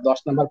গেল, 10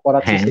 নাম্বার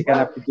পড়াচ্ছি হ্যাঁ, সেখানে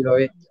আপনি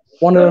কিভাবে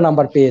 15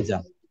 নাম্বার পেয়ে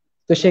যান।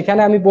 তো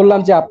সেখানে আমি বললাম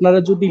যে আপনারা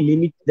যদি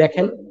লিমিট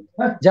দেখেন,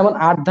 যেমন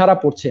 8 ধারা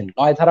পড়ছেন,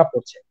 9 ধারা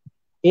পড়ছেন,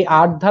 এই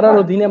 8 ধারার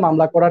অধীনে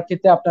মামলা করার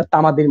ক্ষেত্রে আপনার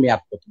তামাদির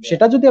মেয়াদ কত,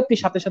 সেটা যদি আপনি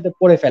সাথে সাথে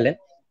পড়ে ফেলেন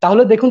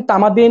তাহলে দেখুন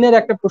তামাদি আইনের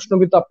একটা প্রশ্ন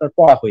কিন্তু আপনার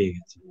পড়া হয়ে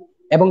গেছে।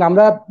 এবং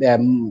আমরা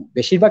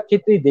বেশিরভাগ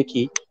ক্ষেত্রেই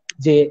দেখি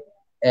যে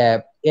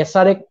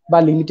এসআরএক বা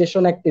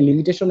লিমিটেশন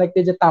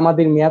অ্যাক্টে যে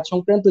তামাদির মেয়াদ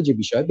সংক্রান্ত যে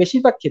বিষয়,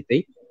 বেশিরভাগ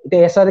ক্ষেত্রেই এটা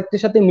এসআরএক্ট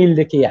এর সাথে মিল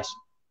রেখেই আসে।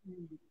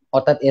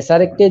 অর্থাৎ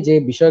এসআরএক্টে যে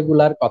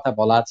বিষয়গুলোর কথা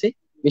বলা আছে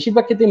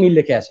বেশিরভাগ ক্ষেত্রে মিল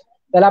রেখে আসে।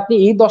 তাহলে আপনি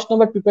এই 10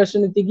 নাম্বার প্রিপারেশন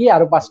নিতে গিয়ে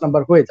আরো 5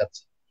 নাম্বার হয়ে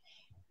যাচ্ছে।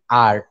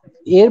 আর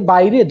এর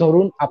বাইরে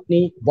ধরুন আপনি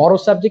বড়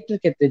সাবজেক্টের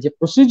ক্ষেত্রে যে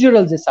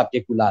প্রসিডিউরাল যে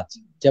সাবজেক্ট গুলো আছে,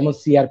 যেমন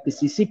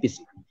সিআরপিসি,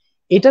 সিপিসি,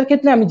 এটার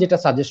ক্ষেত্রে আমি যেটা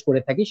সাজেস্ট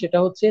করে থাকি সেটা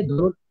হচ্ছে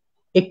ধরুন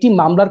একটি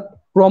মামলার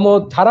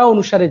ক্রমধারা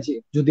অনুসারে যে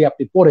যদি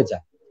আপনি পড়ে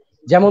যান,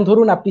 যেমন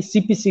ধরুন আপনি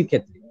সিপিসির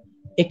ক্ষেত্রে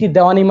একটি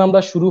দেওয়ানি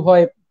মামলা শুরু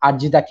হয়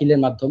আরজি দাখিলের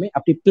মাধ্যমে,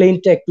 আপনি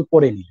প্লেনটা একটু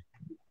পড়ে নিলেন,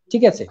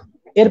 ঠিক আছে।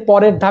 এর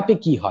পরের ধাপে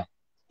কি হয়,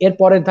 এর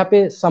পরের ধাপে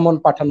সমন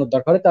পাঠানোর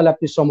দরকার হয়, তাহলে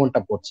আপনি সমনটা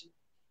পড়ছেন।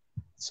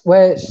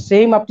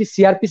 সেম আপনি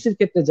সিআরপিসির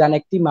ক্ষেত্রে যান,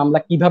 একটি মামলা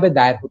কিভাবে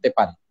দায়ের হতে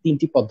পারে,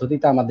 3টি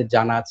পদ্ধতিতে আমাদের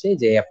জানা আছে,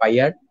 যে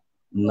এফআইআর,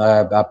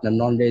 আপনার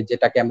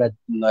যেটাকে আমরা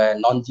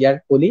নন জিআর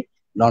বলি,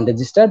 নন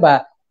রেজিস্টার, বা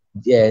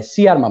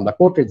সিআর মামলা,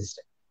 কোর্ট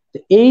রেজিস্টার।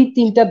 এই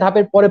 3টা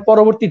ধাপের পরে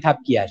পরবর্তী ধাপ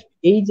কি আসবে,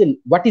 এই যে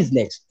হোয়াট ইজ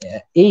নেক্সট,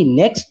 এই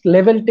নেক্সট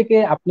লেভেলটাকে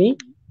আপনি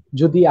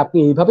যদি আপনি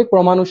এইভাবে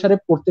ক্রমানুসারে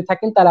পড়তে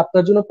থাকেন তাহলে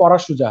আপনার জন্য পড়া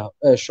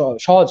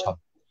সহজ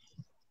হবে।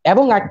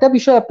 এবং একটা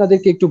বিষয়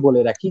আপনাদেরকে একটু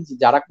বলে রাখি, যে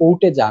যারা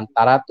কোর্টে যান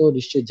তারা তো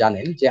নিশ্চয়ই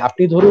জানেন যে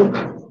আপনি ধরুন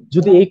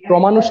যদি এই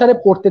ক্রমানুসারে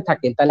পড়তে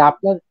থাকেন তাহলে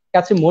আপনার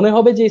কাছে মনে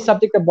হবে যে এই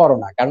সাবজেক্টটা বড়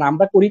না। কারণ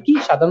আমরা করি কি,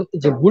 সাধারণত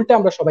যে ভুলটা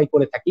আমরা সবাই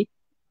করে থাকি,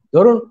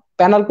 ধরুন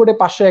প্যানাল কোডে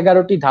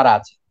 511টি ধারা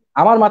আছে,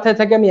 আমার মাথায়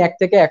থাকে আমি 1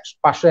 থেকে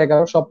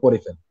 511 সব পড়ে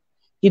ফেলবো।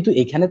 কিন্তু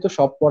এখানে তো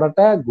সব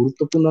পড়াটা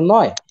গুরুত্বপূর্ণ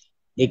নয়,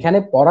 এখানে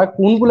পড়া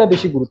কোনগুলা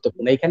বেশি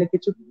গুরুত্বপূর্ণ, এখানে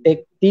কিছু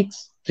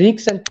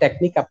ট্রিক্স এন্ড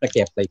টেকনিক আপনাকে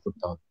অ্যাপ্লাই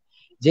করতে হবে,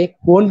 যে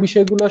কোন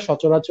বিষয়গুলো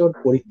সচরাচর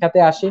পরীক্ষাতে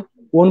আসে,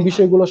 কোন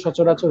বিষয়গুলো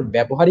সচরাচর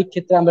ব্যবহারিক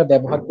ক্ষেত্রে আমরা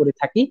ব্যবহার করে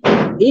থাকি,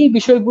 এই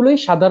বিষয়গুলোই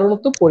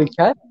সাধারণত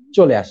পরীক্ষায়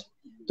চলে আসে।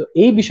 তো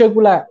এই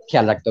বিষয়গুলা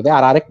খেয়াল রাখতে হবে।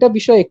 আর আরেকটা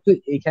বিষয় একটু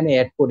এখানে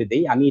অ্যাড করে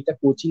দেই, আমি এটা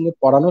কোচিং এ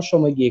পড়ানোর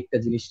সময় গিয়ে একটা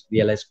জিনিস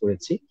রিয়েলাইজ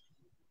করেছি,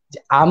 যে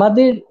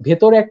আমাদের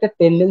ভেতরে একটা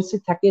টেন্ডেন্সি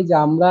থাকে যে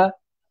আমরা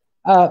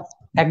আহ,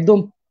 একদম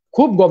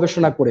খুব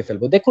গবেষণা করে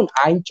ফেলবো। দেখুন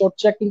আইন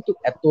চর্চা কিন্তু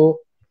এত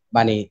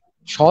মানে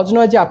সহজ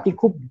নয় যে আপনি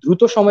খুব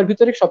দ্রুত সময়ের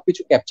ভিতরে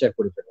সবকিছু ক্যাপচার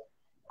করে ফেলবেন।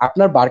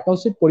 আপনার বার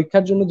কাউন্সিল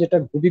পরীক্ষার জন্য যেটা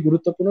খুবই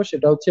গুরুত্বপূর্ণ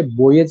সেটা হচ্ছে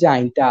বইয়ে যে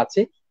আইনটা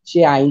আছে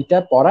সেই আইনটা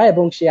পড়া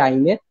এবং সেই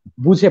আইনে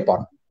বুঝে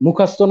পড়া,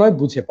 মুখস্থ নয়,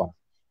 বুঝে পড়া।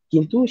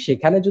 কিন্তু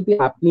সেখানে যদি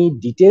আপনি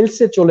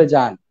ডিটেলসে চলে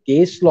যান,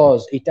 কেস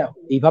লজ, এটা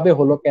এইভাবে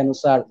হলো কেন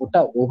স্যার, ওটা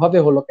ওভাবে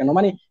হলো কেন,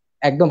 মানে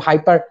একদম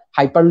হাইপার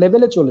হাইপার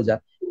লেভেলে চলে যান,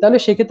 তাহলে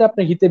সেক্ষেত্রে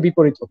আপনার হিতে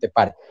বিপরীত হতে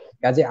পারে।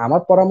 কাজে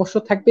আমার পরামর্শ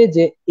থাকবে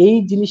যে এই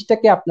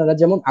জিনিসটাকে আপনারা,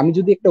 যেমন আমি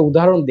যদি একটা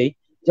উদাহরণ দেই,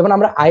 যেমন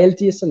আমরা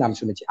আইএলটিএস এর নাম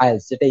শুনেছি,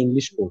 আইএলস যেটা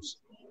ইংলিশ কোর্স।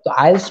 তো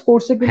আইএলস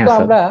কোর্সে কিন্তু হ্যাঁ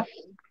স্যার। আমরা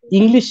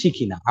ইংলিশ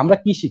শিখি না, আমরা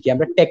কি শিখি,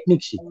 আমরা টেকনিক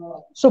শিখি।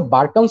 So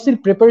bar council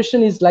preparation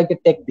is like a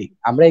technique,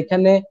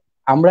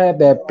 আমরা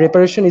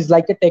preparation is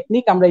like a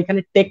technique, আমরা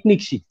এখানে টেকনিক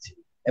শিখছি।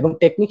 এবং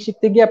টেকনিক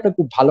শিখতে গিয়ে আমরা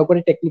খুব ভালো করে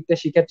টেকনিকটা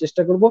শেখার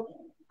চেষ্টা করব।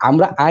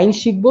 আমরা আইন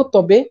শিখবো,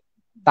 তবে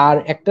তার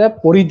একটা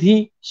পরিধি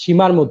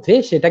সীমার মধ্যে,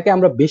 সেটাকে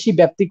আমরা বেশি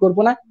ব্যাপ্তি করব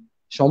না,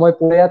 সময়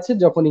পড়ে আছে,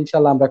 যখন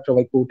ইনশাল্লাহ আমরা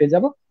সবাই কোর্টে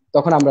যাব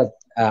তখন আমরা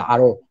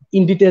আরো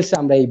ইন ডিটেলসে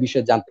আমরা এই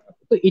বিষয়ে জানতে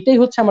পারবো। তো এটাই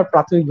হচ্ছে আমার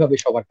প্রাথমিকভাবে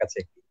সবার কাছে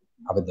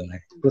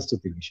আবেদনের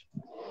প্রস্তুতির বিষয়।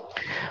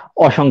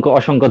 অসংখ্য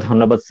অসংখ্য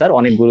ধন্যবাদ স্যার,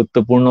 অনেক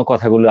গুরুত্বপূর্ণ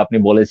কথাগুলো আপনি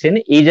বলেছেন।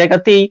 এই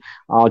জায়গাতেই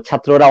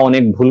ছাত্ররা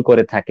অনেক ভুল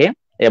করে থাকে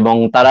এবং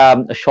তারা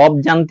সব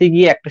জানতে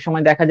গিয়ে একটা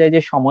সময় দেখা যায়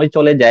যে সময়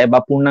চলে যায় বা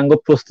পূর্ণাঙ্গ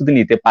প্রস্তুতি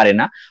নিতে পারে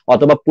না,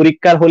 অথবা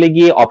পরীক্ষার হলে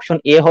গিয়ে অপশন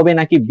এ হবে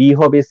নাকি বি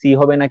হবে, সি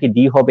হবে নাকি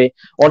ডি হবে,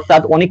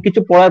 অর্থাৎ অনেক কিছু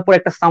পড়ার পর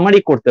একটা সামারি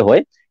করতে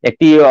হয়,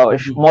 একটি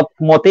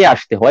মতে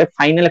আসতে হয়,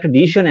 ফাইনাল একটা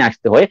ডিসিশনে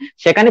আসতে হয়,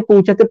 সেখানে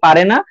পৌঁছাতে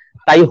পারে না,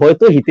 তাই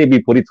হয়তো হিতে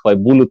বিপরীত হয়,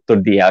 ভুল উত্তর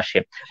দিয়ে আসে।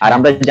 আর হ্যাঁ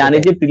আমরা হ্যাঁ জানি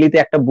সেটাই। যে প্রিলিতে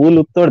একটা ভুল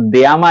উত্তর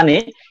দেয়া মানে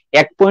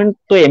 1 পয়েন্ট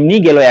তো এমনি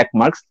গেল, 1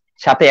 মার্কস,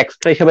 সাথে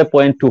এক্সট্রা হিসাবে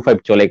 0.25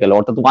 চলে গেল,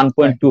 অর্থাৎ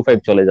 1.25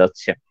 চলে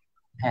যাচ্ছে।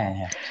 হ্যাঁ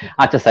হ্যাঁ সেটাই।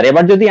 আচ্ছা স্যার,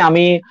 এবার যদি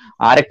আমি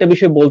আরেকটা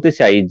বিষয় বলতে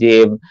চাই যে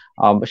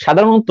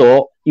সাধারণত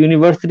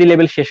ইউনিভার্সিটি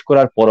লেভেল শেষ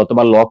করার পর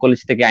অথবা ল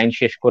কলেজ থেকে আইন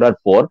শেষ করার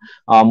পর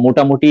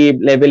মোটামুটি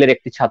লেভেলের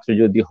একটি ছাত্র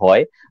যদি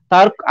হয়,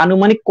 তার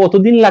আনুমানিক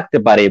কতদিন লাগতে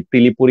পারে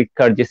প্রিলি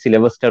পরীক্ষার যে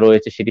সিলেবাসটা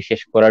রয়েছে সেটি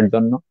শেষ করার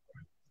জন্য?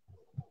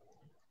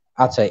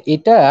 আচ্ছা,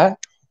 এটা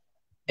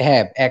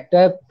হ্যাঁ, একটা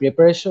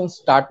প্রিপারেশন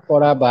স্টার্ট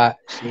করা বা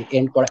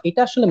এন্ড করা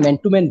এটা আসলে ম্যান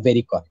টু ম্যান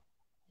ভেরি করে।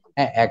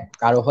 হ্যাঁ,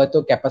 কারো হয়তো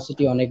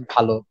ক্যাপাসিটি অনেক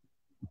ভালো,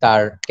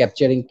 তার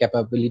ক্যাপচারিং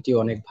ক্যাপাবিলিটি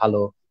অনেক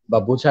ভালো, বা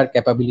বোঝার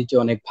ক্যাপাবিলিটি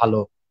অনেক ভালো,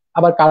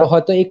 আবার কারো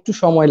হয়তো একটু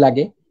সময়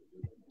লাগে।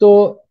 তো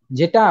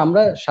যেটা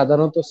আমরা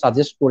সাধারণত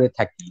সাজেস্ট করে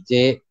থাকি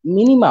যে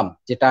মিনিমাম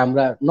যেটা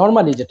আমরা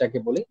নর্মালি যেটাকে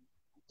বলি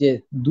যে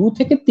 2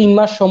 থেকে 3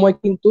 মাস সময়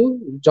কিন্তু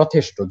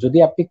যথেষ্ট, যদি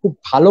আপনি খুব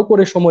ভালো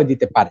করে সময়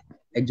দিতে পারেন।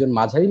 একজন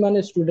মাঝারি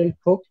মানের স্টুডেন্ট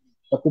হোক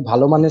বা খুব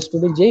ভালো মানের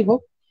স্টুডেন্ট যেই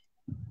হোক,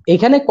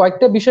 এখানে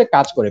কয়েকটা বিষয়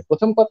কাজ করে।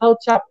 প্রথম কথা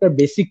হচ্ছে আপনার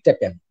বেসিকটা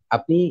কেন।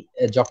 আপনি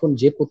যখন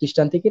যে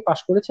প্রতিষ্ঠান থেকে পাশ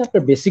করেছে,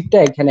 আপনার বেসিকটা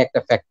এখানে একটা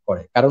ফ্যাক্ট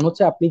করে। কারণ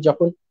হচ্ছে আপনি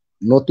যখন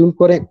নতুন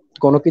করে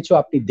কোনো কিছু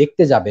আপনি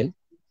দেখতে যাবেন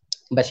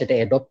বা সেটা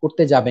অ্যাডপ্ট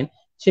করতে যাবেন,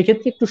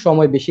 সেক্ষেত্রে একটু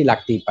সময় বেশি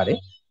লাগতেই পারে।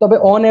 তবে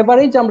অন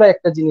এভারেজ আমরা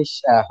একটা জিনিস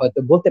হয়তো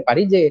বলতে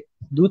পারি যে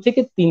 2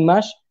 থেকে 3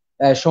 মাস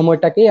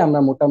সময়টাকেই আমরা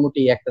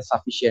মোটামুটি একটা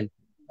সাফিসিয়েন্ট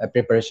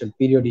প্রিপারেশন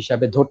পিরিয়ড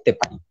হিসাবে ধরতে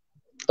পারি।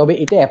 তবে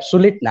এটা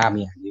অ্যাবসলিউট না,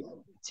 আমি আগে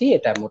বলছি,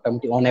 এটা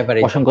মোটামুটি অন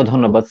এভারেজ অসংখ্য আমরা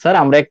ধন্যবাদ স্যার।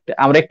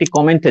 আমরা একটি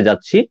কমেন্টে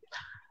যাচ্ছি।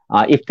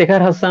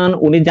 ইফতেখার হাসান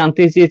উনি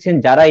জানতে চেয়েছেন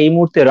যারা এই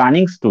মুহূর্তে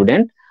রানিং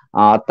স্টুডেন্ট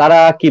তারা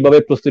কিভাবে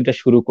প্রস্তুতিটা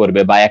শুরু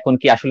করবে, বা এখন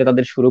কি আসলে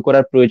তাদের শুরু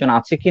করার প্রয়োজন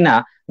আছে কিনা,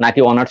 নাকি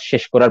অনার্স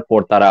শেষ করার পর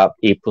তারা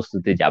এই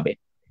প্রস্তুতি যাবে?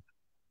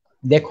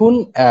 দেখুন,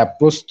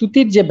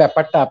 প্রস্তুতির যে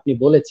ব্যাপারটা আপনি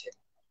বলেছেন,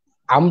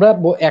 আমরা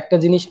একটা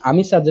জিনিস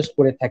আমি সাজেস্ট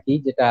করে থাকি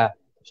যেটা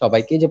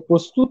সবাইকে, যে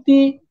প্রস্তুতি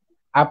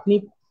আপনি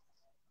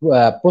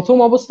প্রথম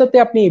অবস্থাতে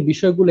আপনি এই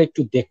বিষয়গুলো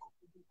একটু দেখুন।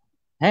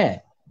 হ্যাঁ,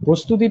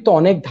 প্রস্তুতি তো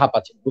অনেক ধাপ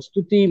আছে।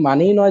 প্রস্তুতি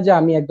মানেই নয় যে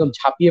আমি একদম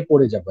ঝাঁপিয়ে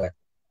পড়ে যাবো।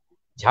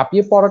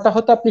 ঝাঁপিয়ে পড়াটা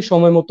হয়তো আপনি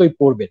সময় মতোই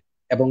পড়বেন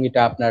এবং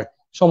এটা আপনার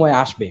সময়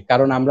আসবে,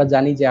 কারণ আমরা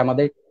জানি যে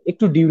আমাদের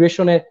একটু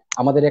ডিউরেশনের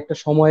আমাদের একটা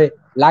সময়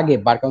লাগে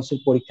বার কাউন্সিল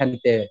পরীক্ষা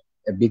নিতে।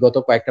 বিগত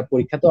কয়েকটা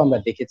পরীক্ষাতেও আমরা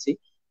দেখেছি।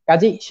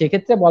 কাজেই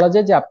সেক্ষেত্রে বলা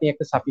যায় যে আপনি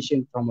একটা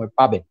সাফিসিয়েন্ট সময়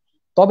পাবেন।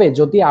 তবে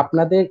যদি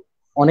আপনাদের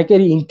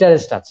অনেকেরই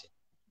ইন্টারেস্ট আছে,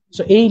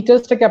 তো এই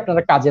ইন্টারেস্টটাকে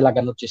আপনারা কাজে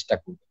লাগানোর চেষ্টা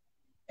করবেন।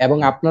 এবং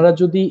আপনারা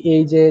যদি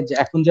এই যে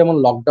এখন যেমন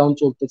লকডাউন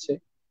চলতেছে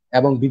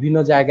এবং বিভিন্ন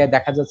জায়গায়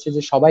দেখা যাচ্ছে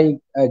যে সবাই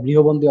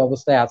গৃহবন্দী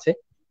অবস্থায় আছে,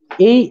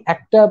 এই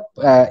একটা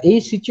এই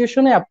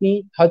সিচুয়েশনে আপনি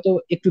হয়তো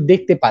একটু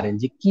দেখতে পারেন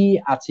যে কি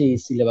আছে এই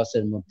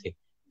সিলেবাসের মধ্যে,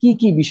 কি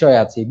কি বিষয়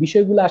আছে,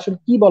 বিষয়গুলো আসলে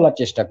কি বলার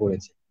চেষ্টা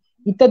করেছে,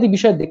 ইত্যাদি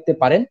বিষয় দেখতে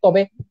পারেন।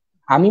 তবে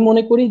আমি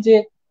মনে করি যে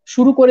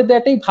শুরু করে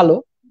দেওয়াটাই ভালো।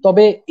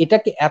 তবে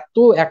এটাকে এত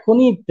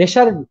এখনই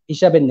প্রেশার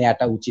হিসাবে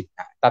নেওয়াটা উচিত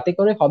না। তাতে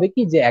করে হবে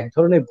কি যে এক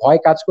ধরনের ভয়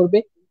কাজ করবে,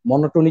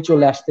 মনোটনি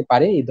চলে আসতে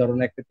পারে, এই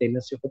ধরনের একটা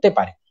টেন্ডেন্সি হতে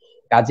পারে।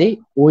 কাজেই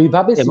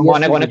ওইভাবে এবং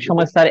অনেক সিরিয়াসলি অনেক যদি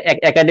সময় স্যার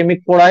একাডেমিক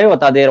পড়ায়ও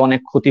তাদের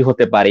অনেক ক্ষতি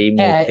হতে পারে এই হ্যাঁ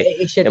মুহূর্তে।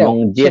 সেটাও এবং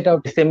যে সেটাও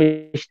ঠিক।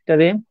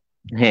 সেমিস্টারে,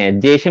 হ্যাঁ,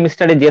 যে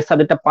সেমিস্টারে যে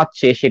সাবজেক্টটা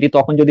পাচ্ছে সেটি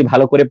তখন যদি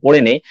ভালো করে পড়ে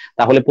নেয়,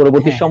 তাহলে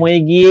পরবর্তী হ্যাঁ হ্যাঁ সময়ে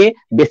গিয়ে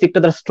বেসিকটা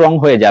তার স্ট্রং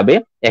হয়ে যাবে,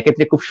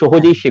 এক্ষেত্রে খুব হ্যাঁ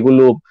সহজেই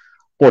সেগুলো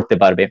পড়তে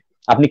পারবে।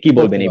 আপনি কি পড়তে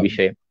বলবেন এই পারবেন।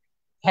 বিষয়ে?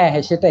 হ্যাঁ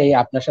হ্যাঁ সেটাই,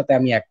 আপনার সাথে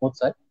আমি একমত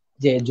স্যার।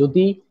 যে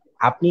যদি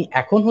আপনি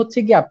এখন হচ্ছে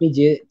কি আপনি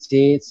যে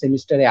যে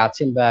সেমিস্টারে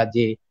আছেন বা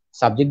যে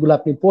সাবজেক্ট গুলো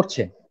আপনি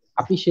পড়ছেন,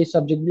 আপনি সেই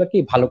সাবজেক্ট গুলোকে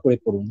ভালো করে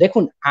পড়ুন।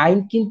 দেখুন, আইন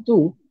কিন্তু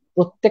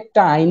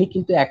প্রত্যেকটা আইনই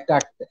কিন্তু একটা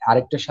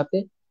আরেকটার সাথে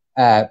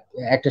আহ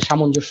একটা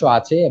সামঞ্জস্য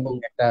আছে এবং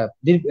একটা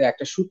দীর্ঘ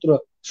একটা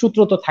সূত্র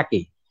তো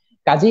থাকেই।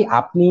 কাজেই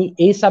আপনি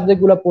এই সাবজেক্ট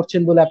গুলো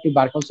পড়ছেন বলে আপনি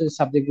বার কাউন্সিলের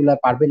সাবজেক্ট গুলো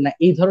পারবেন না,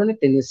 এই ধরনের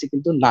টেন্ডেন্সি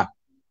কিন্তু না।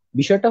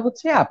 বিষয়টা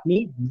হচ্ছে আপনি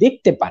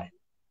দেখতে পারেন,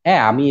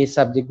 হ্যাঁ আমি এই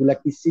সাবজেক্ট গুলা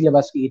কি,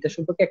 সিলেবাস কি, এটা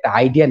সম্পর্কে একটা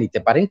আইডিয়া নিতে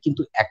পারেন।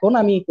 কিন্তু এখন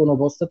আমি কোন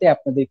অবস্থাতে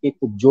আপনাদেরকে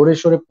খুব জোরে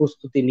সোরে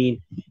প্রস্তুতি নিন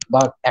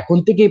বা এখন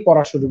থেকেই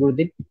পড়া শুরু করে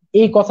দিন,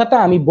 এই কথাটা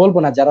আমি বলবো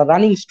না। যারা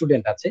রানিং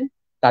স্টুডেন্ট আছে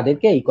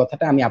তাদেরকে এই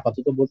কথাটা আমি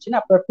আপাতত বলছি না,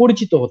 আপনারা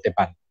পরিচিত হতে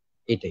পারেন,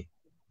 এটাই।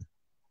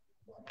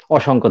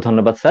 অসংখ্য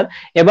ধন্যবাদ স্যার।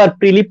 এবার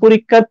প্রিলি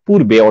পরীক্ষার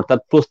পূর্বে অর্থাৎ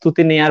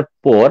প্রস্তুতি নেয়ার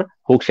পর,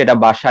 হোক সেটা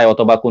বাসায়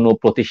অথবা কোনো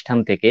প্রতিষ্ঠান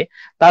থেকে,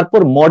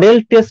 তারপর মডেল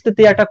টেস্ট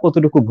দেওয়াটা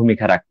কতটুকু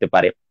ভূমিকা রাখতে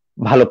পারে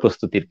ভালো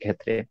প্রস্তুতির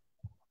ক্ষেত্রে?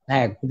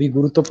 হ্যাঁ, খুবই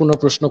গুরুত্বপূর্ণ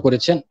প্রশ্ন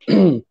করেছেন।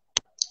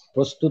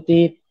 প্রস্তুতি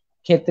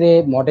ক্ষেত্রে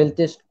মডেল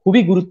টেস্ট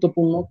খুবই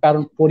গুরুত্বপূর্ণ,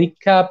 কারণ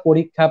পরীক্ষা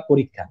পরীক্ষা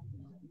পরীক্ষা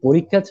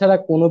পরীক্ষা ছাড়া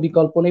কোনো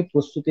বিকল্প নেই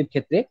প্রস্তুতির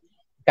ক্ষেত্রে।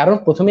 কারণ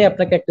প্রথমে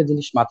আপনাকে একটা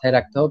জিনিস মাথায়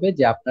রাখতে হবে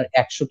যে আপনার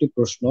 100টি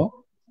প্রশ্ন,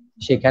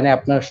 সেখানে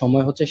আপনার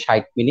সময় হচ্ছে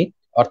 60 মিনিট,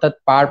 অর্থাৎ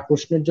পার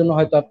প্রশ্নের জন্য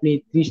হয়তো আপনি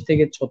 30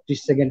 থেকে 36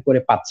 সেকেন্ড করে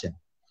পাচ্ছেন।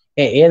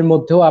 হ্যাঁ, এর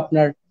মধ্যেও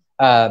আপনার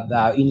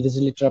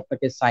ইনভিজিলেটর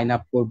আপনাকে সাইন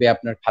আপ করবে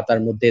আপনার খাতার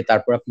মধ্যে,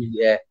 তারপর আপনি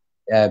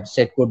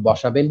সেট কোড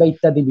বসাবেন বা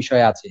ইত্যাদি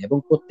বিষয় আছে, এবং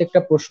প্রত্যেকটা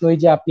প্রশ্নই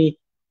যে আপনি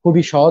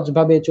খুবই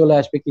সহজভাবে চলে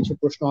আসবে, কিছু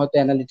প্রশ্ন হয়তো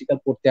অ্যানালিটিক্যাল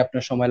করতে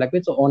আপনার সময় লাগবে।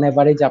 তো অন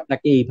এভারেজ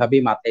আপনাকে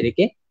এইভাবেই মাথায়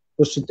রেখে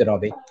প্রস্তুতি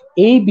হবে।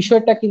 এই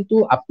বিষয়টা কিন্তু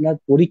আপনার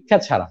পরীক্ষা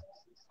ছাড়া,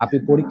 আপনি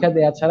পরীক্ষা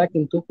দেওয়া ছাড়া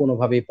কিন্তু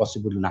কোনোভাবেই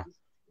পসিবল না।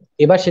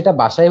 এবার সেটা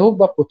বাসায় হোক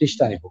বা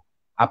প্রতিষ্ঠানে হোক,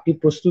 আপনি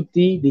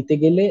প্রস্তুতি দিতে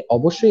গেলে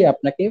অবশ্যই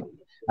আপনাকে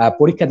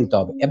পরীক্ষা দিতে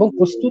হবে। এবং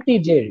প্রস্তুতি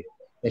যে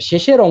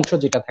শেষের অংশ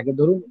যেটা থাকে,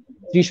 ধরুন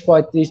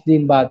 30-35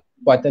 দিন বা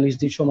 45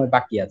 দিন সময়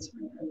বাকি আছে,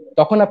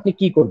 তখন আপনি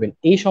কি করবেন?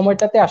 এই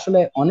সময়টাতে আসলে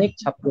অনেক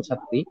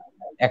ছাত্রছাত্রী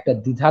একটা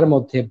দ্বিধার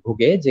মধ্যে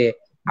ভোগে যে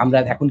আমরা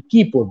এখন কি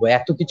পড়বো,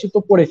 এত কিছু তো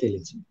পড়ে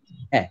ফেলেছি।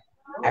 হ্যাঁ,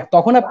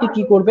 তখন আপনি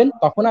কি করবেন?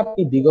 তখন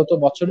আপনি বিগত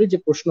বছরের যে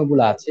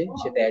প্রশ্নগুলো আছে,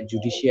 সেটা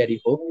জুডিশিয়ারি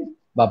হোক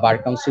বা বার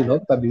কাউন্সিল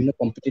হোক বা বিভিন্ন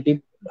কম্পিটিটিভ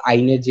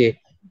আইনের যে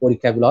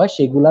পরীক্ষাগুলো হয়,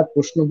 সেগুলার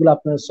প্রশ্নগুলো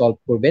আপনারা সলভ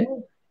করবেন।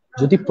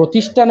 যদি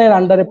প্রতিষ্ঠানের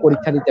আন্ডারে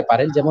পরীক্ষা দিতে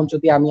পারেন, যেমন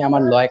যদি আমি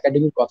আমার ল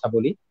একাডেমির কথা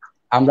বলি,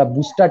 আমরা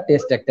বুস্টার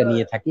টেস্ট একটা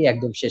নিয়ে থাকি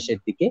একদম শেষের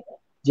দিকে।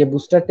 যে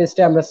বুস্টার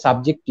টেস্টে আমরা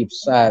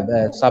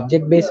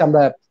সাবজেক্ট বেস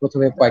আমরা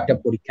প্রথমে কয়েকটা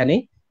পরীক্ষা নেই,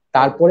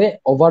 তারপরে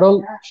ওভারঅল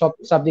সব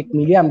সাবজেক্ট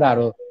মিলিয়ে আমরা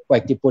আরো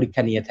কয়েকটি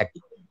পরীক্ষা নিয়ে থাকি।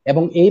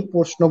 এবং এই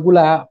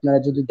প্রশ্নগুলা আপনারা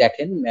যদি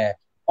দেখেন,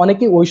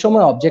 অনেকে ওই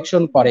সময়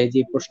অবজেকশন করে যে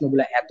এই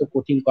প্রশ্নগুলা এত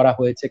কঠিন করা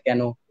হয়েছে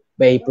কেন,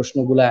 বা এই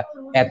প্রশ্নগুলা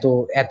এত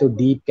এত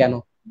ডিপ কেন।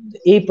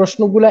 এই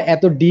প্রশ্নগুলা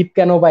এত ডিপ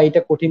কেন বা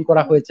এটা কঠিন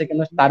করা হয়েছে কেন,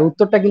 তার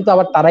উত্তরটা কিন্তু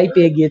আবার তারাই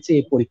পেয়ে গিয়েছে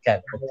এই পরীক্ষার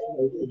মধ্যে।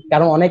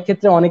 কারণ অনেক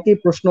ক্ষেত্রে অনেকেই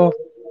প্রশ্ন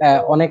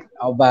অনেক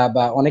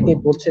বা অনেকেই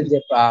বলছে যে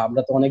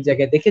আমরা তো অনেক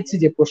জায়গায় দেখেছি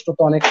যে প্রশ্ন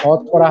তো অনেক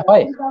সহজ করা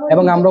হয়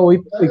এবং আমরা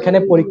ওইখানে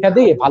পরীক্ষা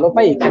দিয়ে ভালো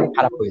পাই, এখানে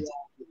খারাপ হয়ে যায়।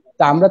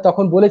 তা আমরা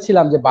তখন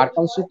বলেছিলাম যে বার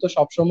কাউন্সিল তো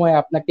সবসময়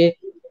আপনাকে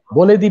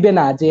বলে দিবে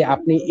না যে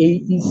আপনি এই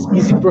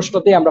ইজি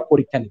প্রশ্নতেই আমরা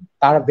পরীক্ষা নিই,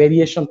 তার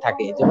ভেরিয়েশন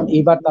থাকে। যেমন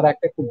এইবার তারা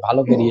একটা খুব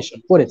ভালো ভেরিয়েশন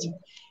করেছে।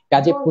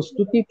 কাজে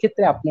প্রস্তুতির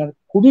ক্ষেত্রে আপনার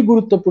খুবই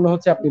গুরুত্বপূর্ণ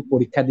হচ্ছে আপনি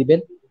পরীক্ষা দিবেন,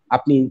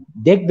 আপনি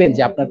দেখবেন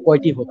যে আপনার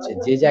কয়টি হচ্ছে,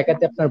 যে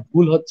জায়গাতে আপনার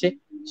ভুল হচ্ছে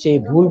সেই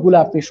ভুলগুলো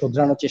আপনি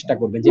শোধরানোর চেষ্টা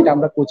করবেন, যেটা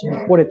আমরা কোচিং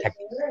করে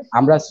থাকি।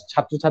 আমরা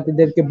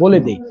ছাত্রছাত্রীদেরকে বলে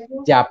দিই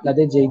যে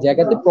আপনাদের যে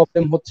জায়গাতে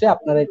প্রবলেম হচ্ছে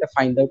আপনারা এটা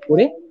ফাইন্ড আউট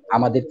করে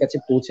আমাদের কাছে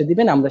পৌঁছে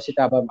দিবেন, আমরা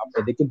সেটা আবার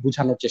আপনাদেরকে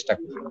বোঝানোর চেষ্টা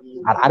করি।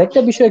 আর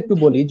আরেকটা বিষয় একটু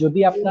বলি, যদি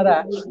আপনারা,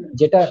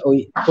 যেটা ওই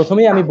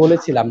প্রথমেই আমি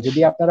বলেছিলাম, যদি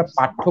আপনারা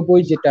পাঠ্য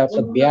বই যেটা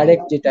অর্থাৎ বেয়ারেক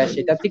যেটা,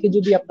 সেটা থেকে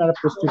যদি আপনারা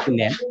প্রস্তুতি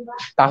নেন,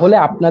 তাহলে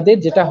আপনাদের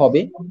যেটা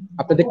হবে,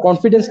 আপনাদের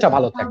কনফিডেন্সটা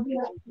ভালো থাকবে।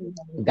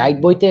 গাইড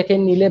বই থেকে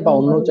নিলে বা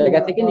অন্য জায়গা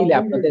থেকে নিলে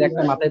আপনাদের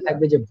একটা মাথায়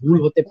থাকবে যে ভুল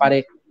হতে পারে,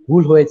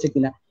 ভুল হয়েছে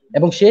কিনা।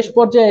 এবং শেষ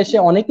পর্যায়ে এসে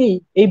অনেকেই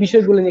এই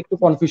বিষয়গুলো নিয়ে একটু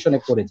কনফিউশনে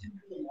পড়ে যায়।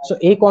 সো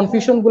এই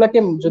কনফিউশন গুলাকে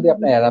যদি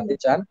আপনারা এড়াতে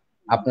চান,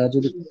 আপনারা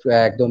যদি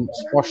একদম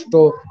স্পষ্ট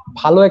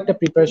ভালো একটা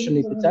প্রিপারেশন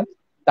নিতে চান,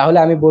 তাহলে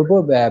আমি বলবো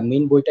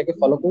মেইন বইটাকে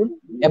ফলো করুন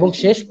এবং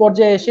শেষ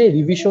পর্যায়ে এসে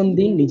রিভিশন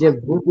দিন, নিজের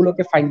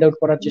ভুলগুলোকে ফাইন্ড আউট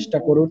করার চেষ্টা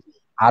করুন,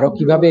 আরো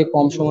কিভাবে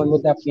কম সময়ের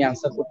মধ্যে আপনি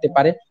আনসার করতে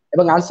পারেন।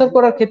 এবং আনসার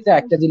করার ক্ষেত্রে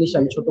একটা জিনিস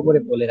আমি ছোট করে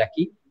বলে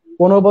রাখি,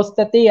 কোন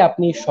অবস্থাতেই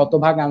আপনি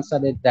শতভাগ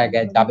আনসারের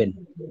জায়গায় যাবেন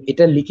না।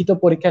 এটা লিখিত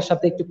পরীক্ষার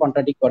সাথে একটু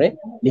কন্ট্রাডিক্ট করে।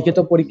 লিখিত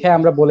পরীক্ষায়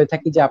আমরা বলে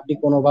থাকি যে আপনি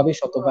কোনোভাবেই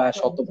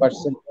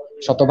 100%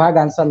 শতভাগ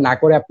আনসার না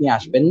করে আপনি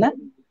আসবেন না।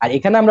 আর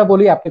এখানে আমরা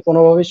বলি আপনি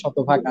কোনোভাবেই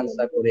শতভাগ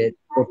আনসার করে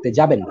করতে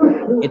যাবেন না।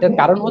 এটার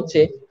কারণ হচ্ছে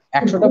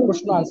 100টা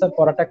প্রশ্ন আনসার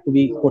করাটা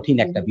খুবই কঠিন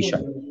একটা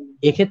বিষয়।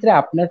 এক্ষেত্রে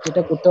আপনার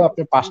যেটা করতে হবে,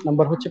 আপনার পাস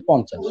নাম্বার হচ্ছে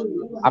 50,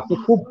 আপনি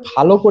খুব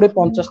ভালো করে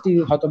 50টি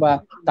হয়তোবা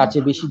তার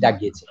চেয়ে বেশি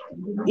দাগিয়েছে।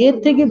 এর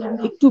থেকে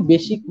একটু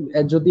বেশি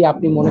যদি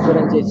আপনি মনে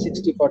করেন যে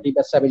 60-40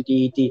 বা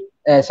 70-80,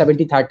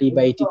 70-30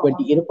 বা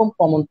 80-20 এরকম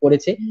কমন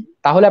পড়েছে,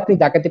 তাহলে আপনি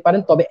দাগাতে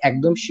পারেন, তবে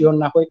একদম শিওর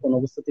না হয়ে কোনো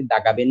অবস্থাতে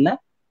দাগাবেন না,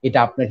 এটা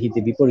আপনার হিতে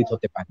বিপরীত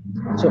হতে পারে।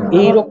 সো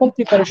এইরকম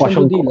প্রিপারেশন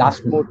যদি অসংখ্য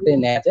লাস্ট মুহূর্তে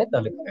নেওয়া যায়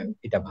তাহলে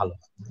এটা ভালো।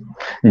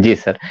 জি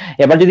স্যার।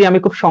 এবার যদি আমি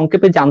খুব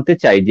সংক্ষেপে জানতে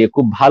চাই যে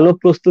খুব ভালো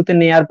প্রস্তুতি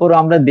নেয়ার পর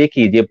আমরা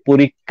দেখি যে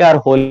পরীক্ষার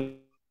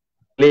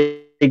হলে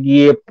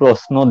গিয়ে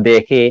প্রশ্ন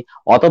দেখে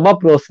অথবা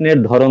প্রশ্নের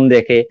ধরন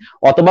দেখে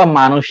অথবা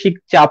মানসিক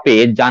চাপে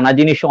জানা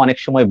জিনিস অনেক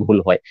সময় ভুল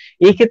হয়।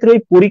 এই ক্ষেত্রে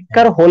ওই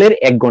পরীক্ষার হলের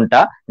 1 ঘন্টা,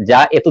 যা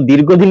এত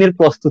দীর্ঘদিনের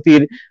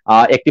প্রস্তুতির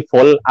একটি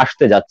ফল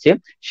আসতে যাচ্ছে,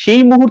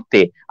 সেই মুহূর্তে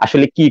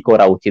আসলে কি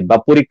করা উচিত বা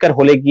পরীক্ষার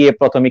হলে গিয়ে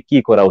প্রথমে কি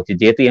করা উচিত,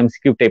 যেহেতু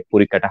এমসিকিউ টাইপ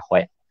পরীক্ষাটা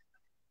হয়?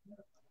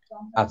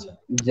 আচ্ছা,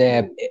 যে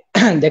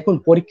দেখুন,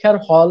 পরীক্ষার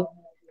হল,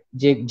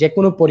 যে যে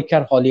কোনো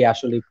পরীক্ষার হলই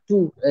আসলে একটু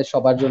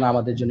সবার জন্য,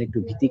 আমাদের জন্য একটু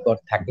ভীতিকর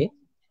থাকে।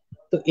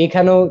 তো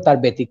এখানেও তার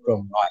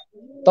ব্যতিক্রম নয়।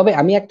 তবে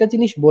আমি একটা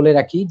জিনিস বলে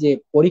রাখি যে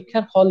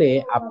পরীক্ষার হলে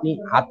আপনি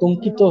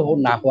আতঙ্কিত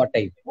না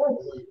হওয়াটাই।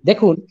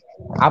 দেখুন,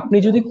 আপনি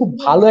যদি খুব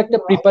ভালো একটা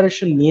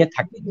প্রিপারেশন নিয়ে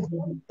থাকেন,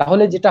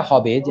 তাহলে যেটা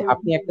হবে যে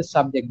আপনি একটা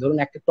সাবজেক্ট, ধরুন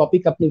একটা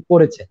টপিক আপনি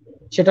পড়েছেন,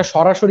 সেটা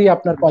সরাসরি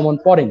আপনার কমন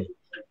পড়েনি,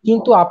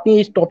 কিন্তু আপনি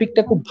এই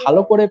টপিকটা খুব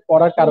ভালো করে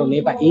পড়ার কারণে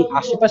বা এই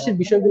আশেপাশের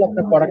বিষয়গুলো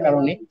আপনার পড়ার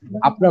কারণে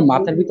আপনার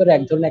মাথার ভিতরে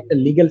এক ধরনের একটা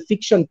লিগ্যাল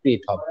ফিকশন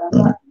ক্রিয়েট হবে।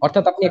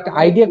 অর্থাৎ আপনি একটা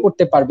আইডিয়া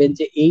করতে পারবেন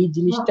যে এই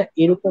জিনিসটা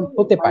এরকম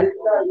হতে পারে।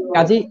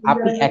 কাজেই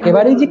আপনি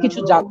একেবারেই যে কিছু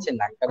জানছেন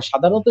না, কারণ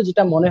সাধারণত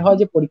যেটা মনে হয়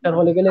যে পরীক্ষার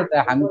হলে গেলে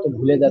আমি তো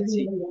ভুলে যাচ্ছি,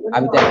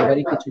 আমি তো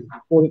একেবারেই কিছু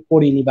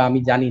পড়িনি বা আমি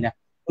জানি না,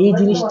 এই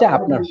জিনিসটা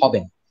আপনার হবে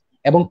না।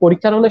 এবং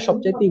পরীক্ষার হলে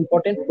সবচেয়ে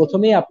ইম্পর্টেন্ট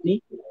প্রথমেই আপনি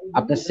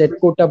আপনার সেট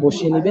কোডটা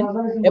বসিয়ে নেবেন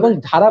এবং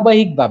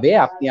ধারাবাহিকভাবে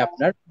আপনি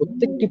আপনার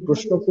প্রত্যেকটি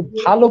প্রশ্ন খুব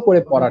ভালো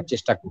করে পড়ার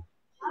চেষ্টা করুন,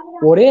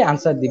 পড়ে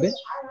আনসার দিবেন।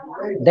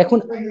 দেখুন,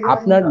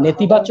 আপনার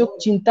নেতিবাচক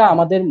চিন্তা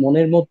আমাদের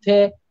মনের মধ্যে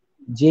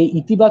যে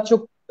ইতিবাচক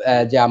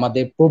যে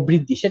আমাদের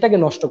প্রবৃদ্ধি সেটাকে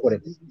নষ্ট করে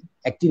দেয়।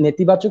 একটি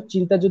নেতিবাচক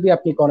চিন্তা যদি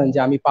আপনি করেন যে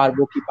আমি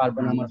পারবো কি পারবো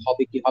না, আমার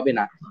হবে কি হবে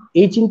না,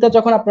 এই চিন্তা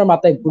যখন আপনার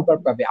মাথায় ঘুরপাক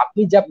পাবে,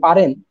 আপনি যা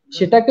পারেন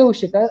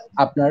সেটা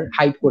আপনার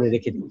হাইড করে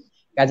রেখে দিন।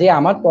 কাজে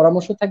আমার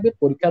পরামর্শ থাকবে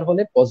পরীক্ষার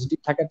হলে পজিটিভ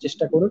থাকার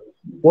চেষ্টা করুন।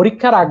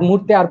 পরীক্ষার আগ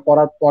মুহূর্তে আর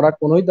পড়ার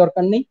কোনোই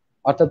দরকার নেই।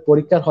 অর্থাৎ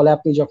পরীক্ষার হলে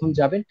আপনি যখন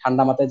যাবেন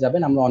ঠান্ডা মাথায়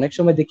যাবেন। আমরা অনেক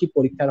সময় দেখি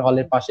পরীক্ষার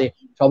হলের পাশে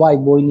সবাই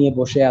বই নিয়ে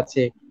বসে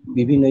আছে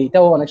বিভিন্ন,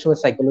 এটাও অনেক সময়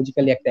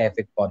সাইকোলজিক্যালি একটা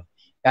এফেক্ট করে।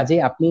 কাজে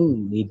আপনি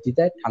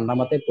নির্দ্বিধায় ঠান্ডা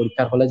মাথায়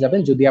পরীক্ষার হলে যাবেন।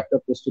 যদি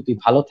আপনার প্রস্তুতি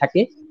ভালো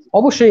থাকে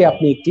অবশ্যই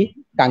আপনি একটি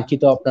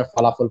কাঙ্ক্ষিত আপনার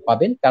ফলাফল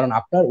পাবেন, কারণ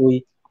আপনার ওই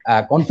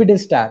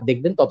কনফিডেন্সটা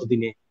দেখবেন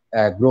ততদিনে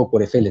গ্রো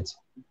করে ফেলেছে।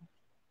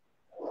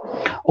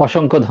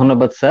 অসংখ্য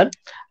ধন্যবাদ স্যার।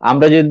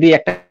 আমরা যদি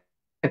একটা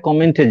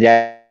কমেন্টে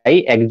যাই,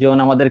 একজন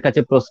আমাদের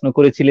কাছে প্রশ্ন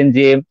করেছিলেন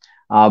যে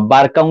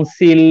বার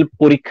কাউন্সিল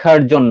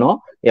পরীক্ষার জন্য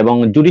এবং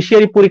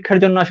জুডিশিয়ারি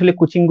পরীক্ষার জন্য আসলে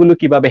কোচিং গুলো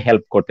কিভাবে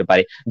হেল্প করতে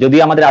পারে। যদি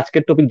আমাদের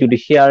আজকের টপিক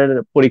জুডিশিয়ার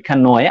পরীক্ষা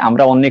নয়,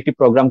 আমরা অন্য একটি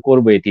প্রোগ্রাম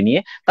করব এটি নিয়ে,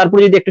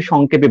 তারপরে যদি একটু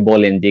সংক্ষেপে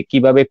বলেন যে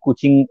কিভাবে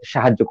কোচিং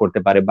সাহায্য করতে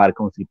পারে বার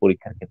কাউন্সিল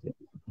পরীক্ষার ক্ষেত্রে।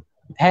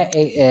 হ্যাঁ,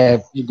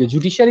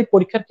 জুডিশিয়ারি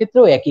পরীক্ষার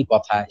ক্ষেত্রেও একই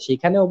কথা।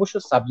 সেখানে অবশ্য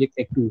সাবজেক্ট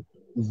একটু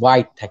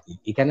ওয়াইড থাকে,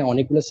 এখানে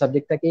অনেকগুলো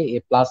সাবজেক্ট থাকে, এ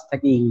প্লাস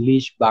থাকে,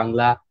 ইংলিশ,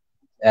 বাংলা,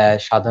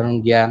 সাধারণ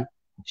জ্ঞান,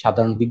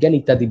 সাধারণ বিজ্ঞান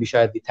ইত্যাদি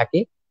বিষয়াদি থাকে।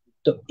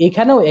 তো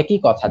এখানেও একই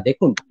কথা।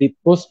 দেখুন,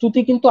 প্রস্তুতি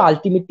কিন্তু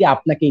আলটিমেটলি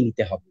আপনাকেই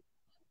নিতে হবে।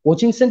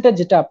 কোচিং সেন্টার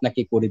যেটা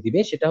আপনাকে করে দিবে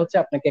সেটা হচ্ছে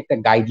আপনাকে একটা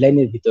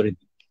গাইডলাইনের ভিতরে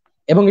দিবে,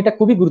 এবং এটা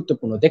খুবই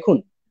গুরুত্বপূর্ণ। দেখুন,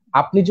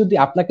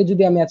 আপনাকে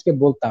যদি আমি আজকে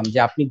বলতাম যে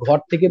আপনি ঘর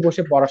থেকে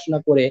বসে পড়াশোনা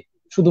করে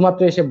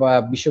শুধুমাত্র এসে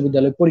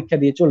বিশ্ববিদ্যালয়ে পরীক্ষা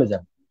দিয়ে চলে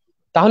যাবেন,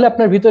 তাহলে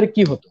আপনার ভিতরে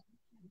কি হতো?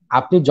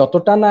 আপনি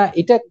যতটা না,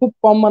 এটা খুব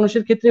কম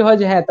মানুষের ক্ষেত্রে হয়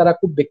যে হ্যাঁ তারা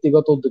খুব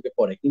ব্যক্তিগত উদ্যোগে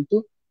পড়ে, কিন্তু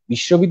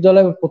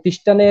বিশ্ববিদ্যালয় বা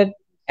প্রতিষ্ঠানের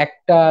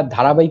একটা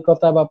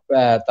ধারাবাহিকতা বা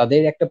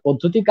তাদের একটা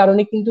পদ্ধতির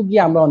কারণে কিন্তু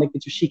গিয়ে আমরা অনেক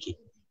কিছু শিখি।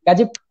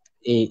 কাজে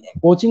এই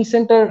কোচিং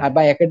সেন্টার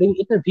বা একাডেমি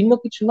এটা ভিন্ন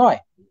কিছু নয়,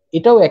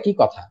 এটাও একই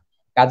কথা।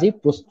 কাজে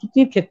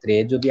প্রস্তুতির ক্ষেত্রে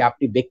যদি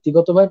আপনি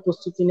ব্যক্তিগতভাবে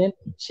প্রস্তুতি নেন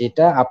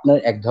সেটা আপনার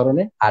এক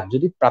ধরনের, আর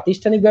যদি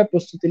প্রাতিষ্ঠানিকভাবে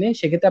প্রস্তুতি নেন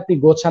সেক্ষেত্রে আপনি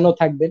গোছানো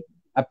থাকবেন,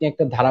 আপনি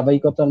একটা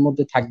ধারাবাহিকতার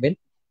মধ্যে থাকবেন,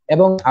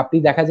 এবং আপনি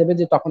দেখা যাবে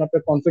যে তখন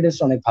আপনার কনফিডেন্স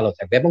অনেক ভালো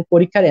থাকবে। এবং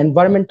পরীক্ষার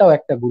এনভায়রনমেন্টটাও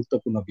একটা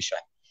গুরুত্বপূর্ণ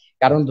বিষয়,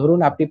 কারণ ধরুন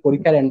আপনি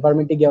পরীক্ষার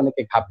এনভায়রনমেন্টে গিয়ে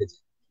অনেকে ঘাবড়ে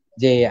যায়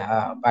যে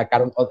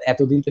কারণ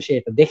এতদিন তো সে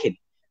এটা দেখেনি।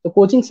 তো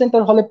কোচিং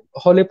সেন্টার হলে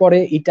হলে পরে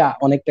এটা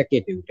অনেকটা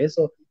কেটে উঠে।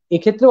 সো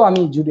এক্ষেত্রেও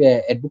আমি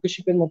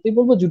অ্যাডভোকেশিপের মধ্যেই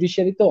বলবো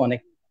জুডিশিয়ারিতেও অনেক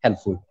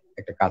হেল্পফুল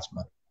একটা কাজ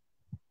করে।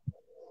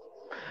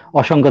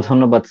 অসংখ্য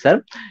ধন্যবাদ স্যার।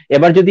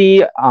 এবার যদি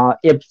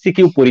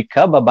এফসিকিউ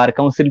পরীক্ষা বা বার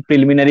কাউন্সিল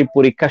প্রিলিমিনারি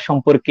পরীক্ষা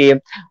সম্পর্কে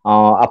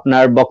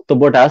আপনার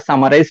বক্তব্যটা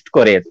সামারাইজড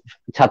করে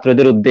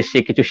ছাত্রদের উদ্দেশ্যে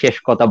কিছু শেষ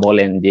কথা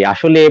বলেন, যে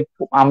আসলে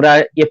আমরা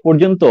এ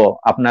পর্যন্ত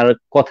আপনার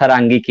কথার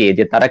আঙ্গিকে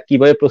যে তারা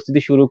কিভাবে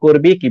প্রস্তুতি শুরু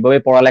করবে, কিভাবে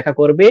পড়ালেখা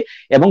করবে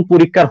এবং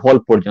পরীক্ষার হল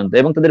পর্যন্ত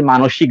এবং তাদের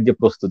মানসিক যে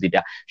প্রস্তুতিটা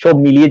সব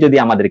মিলিয়ে যদি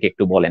আমাদেরকে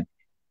একটু বলেন।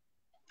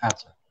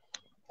 আচ্ছা,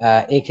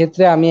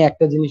 এক্ষেত্রে আমি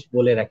একটা জিনিস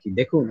বলে রাখি।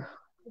 দেখুন,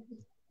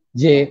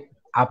 যে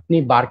আপনি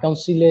বার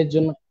কাউন্সিলের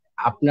জন্য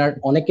আপনার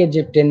অনেকের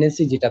যে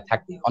টেন্ডেন্সি যেটা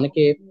থাকে,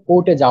 অনেকে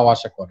কোর্টে যাওয়া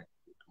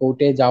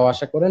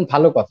আসা করেন,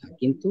 ভালো কথা।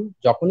 কিন্তু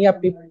যখনই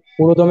আপনি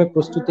পুরোদমে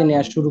প্রস্তুতি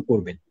নেওয়া শুরু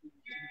করবেন,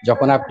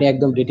 যখন আপনি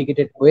একদম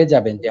ডেডিকেটেড হয়ে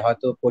যাবেন যে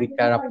হয়তো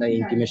পরীক্ষার আপনার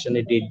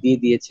ইন্টিমেশনের ডেট দিয়ে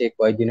দিয়েছে,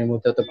 কয়েকদিনের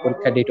মধ্যে হয়তো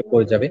পরীক্ষা ডেটও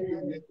পড়ে যাবে,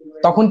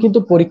 তখন কিন্তু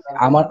পরীক্ষা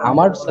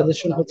আমার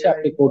সাজেশন হচ্ছে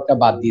আপনি কোর্টটা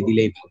বাদ দিয়ে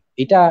দিলেই ভালো।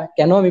 এটা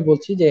কেন আমি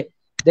বলছি যে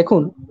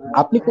দেখুন,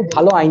 আপনি খুব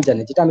ভালো আইন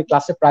জানেন, যেটা আমি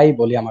ক্লাসে প্রায়ই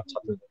বলি আমার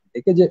ছাত্রদের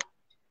দেখে, যে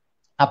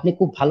আপনি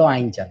খুব ভালো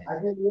আইন জানেন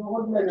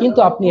কিন্তু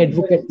আপনি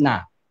অ্যাডভোকেট না,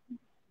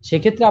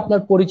 সেক্ষেত্রে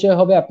আপনার পরিচয়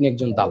হবে আপনি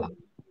একজন দালাল।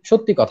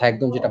 সত্যি কথা,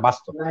 একদম যেটা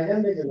বাস্তব।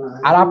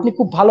 আর আপনি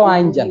খুব ভালো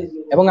আইন জানেন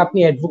এবং আপনি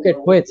অ্যাডভোকেট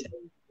হয়েছেন,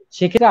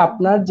 সেক্ষেত্রে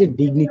আপনার যে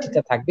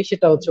ডিগনিটিটা থাকবে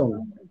সেটা হচ্ছে অন্য।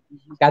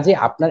 কাজে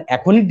আপনার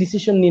এখনই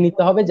ডিসিশন নিয়ে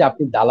নিতে হবে যে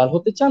আপনি দালাল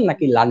হতে চান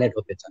নাকি লার্নেড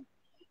হতে চান।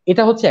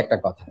 এটা হচ্ছে একটা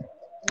কথা।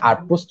 আর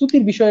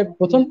প্রস্তুতির বিষয়ে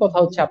প্রথম কথা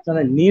হচ্ছে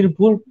আপনারা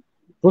নির্ভুল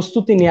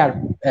প্রস্তুতি নেওয়ার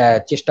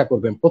চেষ্টা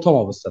করবেন প্রথম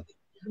অবস্থাতে।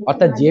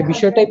 অর্থাৎ যে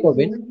বিষয়টাই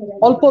পড়বেন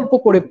অল্প অল্প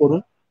করে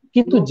পড়ুন,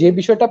 কিন্তু যে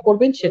বিষয়টা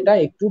পড়বেন সেটা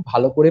একটু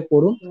ভালো করে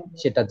পড়ুন,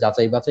 সেটা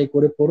যাচাই বাছাই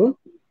করে পড়ুন,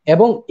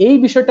 এবং এই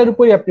বিষয়টার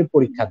উপরই আপনি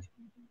পরীক্ষা দিন।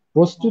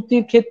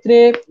 প্রস্তুতির ক্ষেত্রে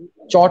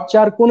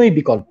চর্চার কোনোই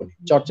বিকল্প নেই,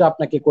 চর্চা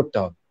আপনাকে করতে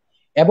হবে।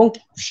 এবং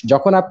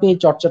যখন আপনি এই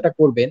চর্চাটা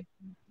করবেন,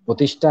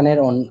 প্রতিষ্ঠানের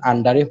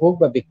আন্ডারে হোক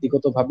বা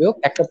ব্যক্তিগত ভাবে হোক,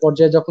 একটা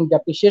পর্যায়ে যখন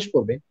আপনি শেষ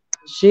করবেন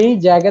সেই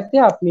জায়গাতে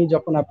আপনি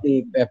যখন আপনি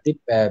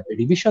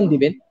রিভিশন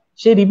দিবেন,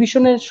 সেই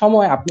রিভিশনের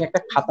সময় আপনি একটা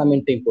খাতা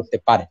মেনটেন করতে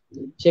পারেন।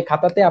 সেই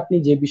খাতাতে আপনি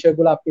যে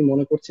বিষয়গুলো আপনি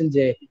মনে করছেন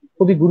যে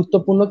খুবই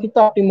গুরুত্বপূর্ণ, কিন্তু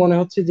আপনি মনে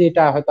হচ্ছে যে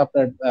এটা হয়তো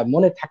আপনার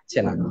মনে থাকছে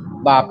না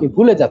বা আপনি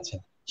ভুলে যাচ্ছেন,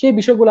 সেই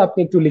বিষয়গুলো আপনি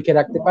একটু লিখে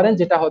রাখতে পারেন,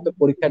 যেটা হয়তো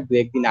পরীক্ষার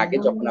 2-1 দিন আগে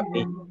যখন আপনি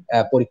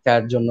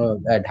পরীক্ষার জন্য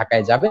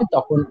ঢাকায় যাবেন,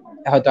 তখন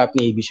হয়তো আপনি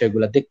এই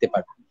বিষয়গুলো দেখতে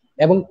পারবেন।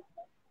 এবং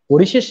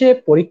পরিশেষে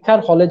পরীক্ষার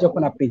হলে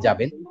যখন আপনি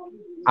যাবেন,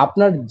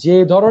 আপনার যে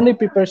ধরনের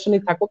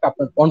প্রিপারেশনই থাকুক,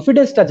 আপনার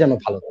কনফিডেন্সটা যেন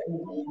ভালো থাকে,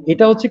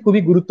 এটা হচ্ছে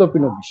খুবই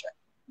গুরুত্বপূর্ণ বিষয়।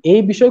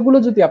 এই বিষয়গুলো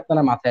যদি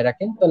আপনারা মাথায়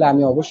রাখেন, তাহলে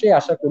আমি অবশ্যই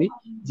আশা করি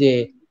যে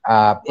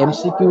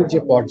এমসিকিউ যে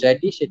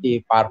পর্যায়টি সেটি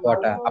পার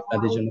হওয়াটা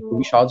আপনাদের জন্য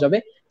খুবই সহজ হবে।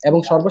 এবং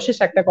সর্বশেষ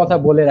একটা কথা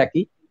বলে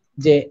রাখি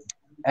যে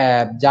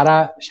যারা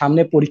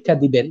সামনে পরীক্ষা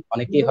দিবেন,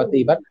 অনেকেই হয়তো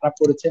এবার খারাপ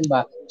করেছেন বা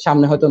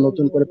সামনে হয়তো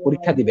নতুন করে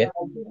পরীক্ষা দিবেন,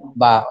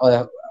 বা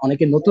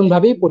অনেকে নতুন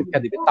ভাবেই পরীক্ষা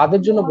দিবে,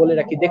 তাদের জন্য বলে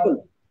রাখি, দেখুন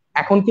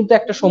এখন কিন্তু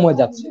একটা সময়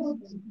যাচ্ছে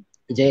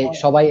যে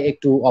সবাই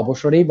একটু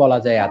অবসরেই বলা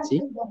যায় আছি।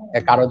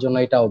 কারোর জন্য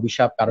এটা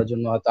অভিশাপ, কারোর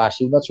জন্য হয়তো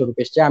আশীর্বাদ স্বরূপ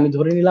এসছে, আমি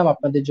ধরে নিলাম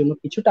আপনাদের জন্য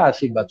কিছুটা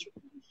আশীর্বাদ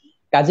স্বরূপ।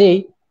 কাজেই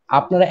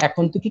আপনারা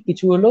এখন থেকে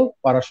কিছু হলেও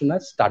পড়াশোনা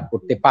স্টার্ট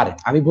করতে পারেন।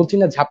 আমি বলছি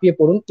না ঝাঁপিয়ে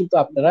পড়ুন, কিন্তু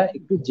আপনারা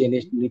একটু জেনে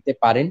নিতে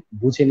পারেন,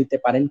 বুঝে নিতে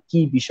পারেন কি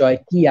বিষয়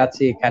কি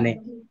আছে এখানে,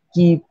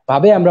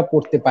 কিভাবে আমরা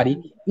পড়তে পারি,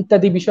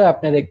 ইত্যাদি বিষয়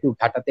আপনারা একটু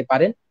ঘাটাতে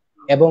পারেন।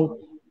 এবং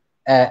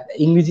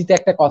ইংরেজিতে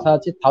একটা কথা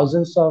আছে,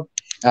 থাউজেন্ডস অফ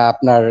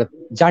আপনার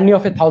journey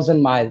of A 1000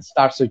 mile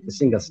starts with a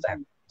single step.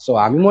 So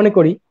আমি মনে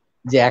করি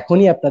যে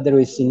এখনই আপনাদের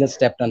ওই সিঙ্গেল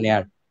স্টেপটা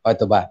নেয়ার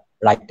হয়তোবা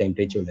রাইট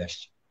টাইমটাই চলে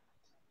আসছে।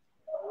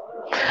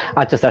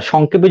 আচ্ছা স্যার,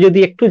 সংক্ষেপে যদি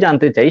একটু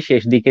জানতে চাই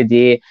শেষ দিকে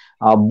যে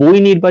বই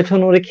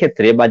নির্বাচনের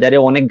ক্ষেত্রে বাজারে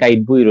অনেক গাইড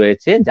বই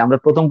রয়েছে, যে আমরা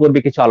প্রথম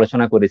পর্বে কিছু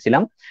আলোচনা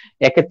করেছিলাম।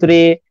 এক্ষেত্রে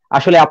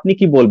আসলে আপনি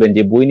কি বলবেন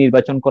যে বই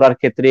নির্বাচন করার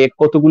ক্ষেত্রে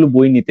কতগুলো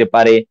বই নিতে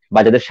পারে, বা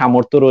যাদের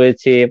সামর্থ্য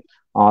রয়েছে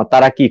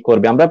তারা কি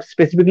করবে? আমরা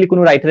স্পেসিফিকলি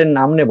কোনো রাইটারের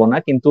নাম নেব না,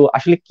 কিন্তু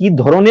আসলে কি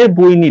ধরনের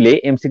বই নিলে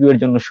এমসিকিউ এর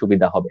জন্য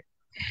সুবিধা হবে?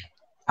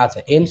 আচ্ছা,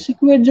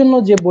 এমসিকিউ এর জন্য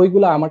যে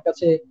বইগুলো আমার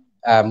কাছে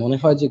মনে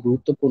হয় যে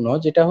গুরুত্বপূর্ণ,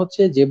 যেটা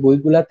হচ্ছে যে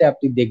বইগুলাতে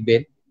আপনি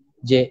দেখবেন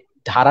যে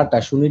ধারাটা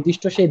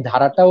সুনির্দিষ্ট, সেই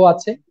ধারাটাও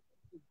আছে,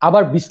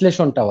 আবার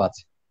বিশ্লেষণটাও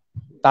আছে।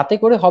 তাতে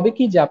করে হবে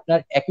কি যে আপনার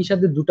একই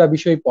সাথে দুটা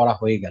বিষয় পড়া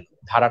হয়ে গেল,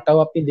 ধারাটাও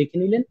আপনি দেখে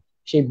নিলেন,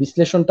 সেই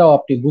বিশ্লেষণটাও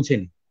আপনি বুঝে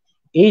নিলেন।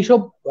 এইসব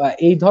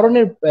এই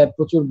ধরনের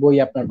প্রচুর বই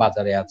আপনার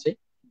বাজারে আছে।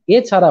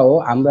 এছাড়াও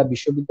আমরা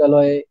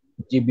বিশ্ববিদ্যালয়ে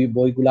যে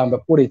বইগুলো আমরা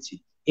পড়েছি,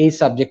 এই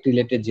সাবজেক্ট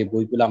রিলেটেড যে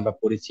বইগুলো আমরা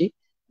পড়েছি,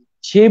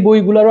 সেই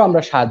বইগুলোরও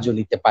আমরা সাহায্য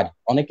নিতে পারি।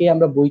 অনেকেই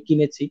আমরা বই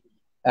কিনেছি,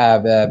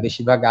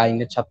 বেশিরভাগ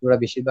আইনের ছাত্ররা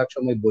বেশিরভাগ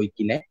সময় বই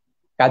কিনে,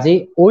 কাজেই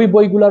ওই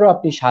বইগুলোরও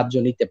আপনি সাহায্য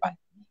নিতে পারেন।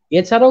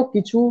 এছাড়াও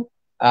কিছু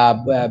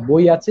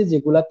বই আছে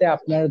যেগুলাতে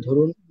আপনার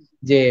ধরুন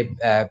যে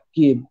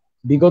কি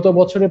বিগত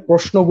বছরের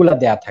প্রশ্নগুলা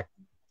দেয়া থাকে,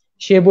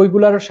 সে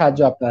বইগুলোরও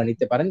সাহায্য আপনারা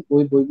নিতে পারেন।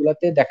 ওই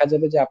বইগুলোতে দেখা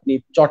যাবে যে আপনি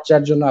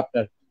চর্চার জন্য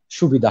আপনার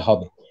সুবিধা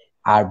হবে।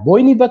 আর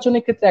বই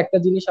নির্বাচনের ক্ষেত্রে একটা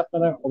জিনিস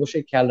আপনারা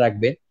অবশ্যই খেয়াল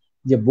রাখবেন,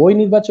 যে বই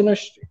নির্বাচনের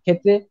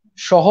ক্ষেত্রে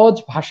সহজ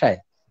ভাষায়,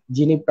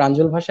 যিনি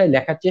প্রাঞ্জল ভাষায়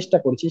লেখার চেষ্টা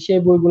করছে,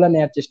 সেই বইগুলা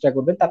নেওয়ার চেষ্টা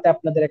করবেন, তাতে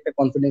আপনাদের একটা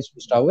কনফিডেন্স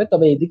বুস্ট হবে।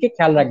 তবে এদিকে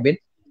খেয়াল রাখবেন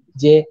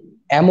যে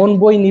এমন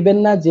বই নিবেন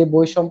না যে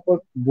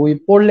বই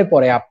পড়লে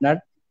পরে আপনার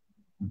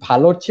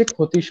ভালোর চেয়ে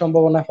ক্ষতির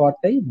সম্ভাবনা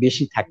হওয়াটাই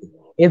বেশি থাকে।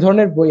 এ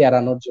ধরনের বই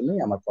এড়ানোর জন্যই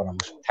আমার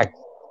পরামর্শ থাকে।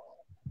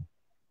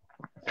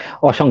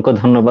 অসংখ্য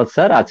ধন্যবাদ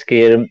স্যার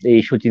আজকের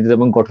এই সুচিন্তিত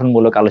এবং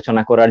গঠনমূলক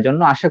আলোচনা করার জন্য।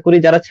 আশা করি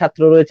যারা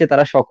ছাত্র রয়েছে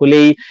তারা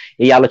সকলেই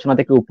এই আলোচনা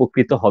থেকে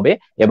উপকৃত হবে,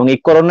 এবং এই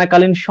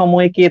করোনাকালীন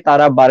সময়কে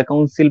তারা বার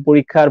কাউন্সিল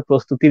পরীক্ষার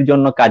প্রস্তুতির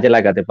জন্য কাজে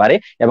লাগাতে পারে।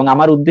 এবং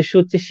আমার উদ্দেশ্য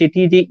হচ্ছে সেটি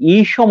যে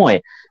এই সময়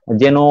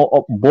যেন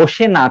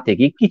বসে না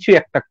থেকে কিছু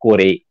একটা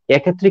করে,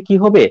 এক্ষেত্রে কি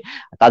হবে,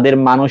 তাদের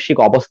মানসিক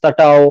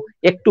অবস্থাটাও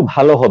একটু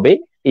ভালো হবে,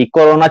 এই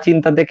করোনা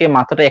চিন্তা থেকে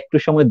মাথাটা একটু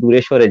সময়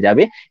দূরে সরে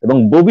যাবে, এবং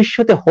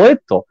ভবিষ্যতে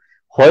হয়তো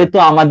হয়তো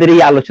আমাদের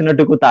এই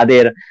আলোচনাটুকু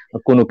তাদের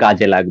কোনো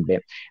কাজে লাগবে।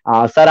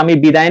 স্যার, আমি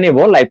বিদায় নেব,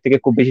 লাইভ থেকে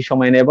খুব বেশি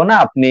সময় নেব না।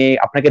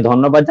 আপনাকে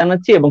ধন্যবাদ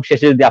জানাচ্ছি, এবং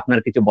শেষে যদি আপনার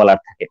কিছু বলার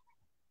থাকে।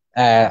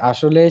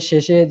 আসলে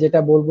শেষে যেটা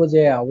বলবো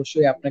যে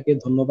অবশ্যই আপনাকে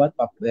ধন্যবাদ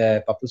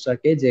পাপ্পু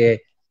স্যারকে, যে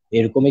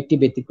এরকম একটি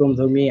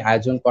ব্যতিক্রমধর্মী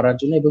আয়োজন করার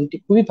জন্য, এবং এটি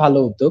খুবই ভালো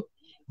উদ্যোগ।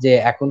 যে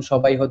এখন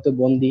সবাই হয়তো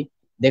বন্দি,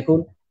 দেখুন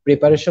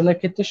প্রিপারেশনের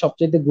ক্ষেত্রে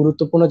সবচেয়ে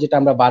গুরুত্বপূর্ণ যেটা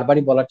আমরা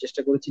বারবারই বলার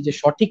চেষ্টা করেছি, যে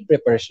সঠিক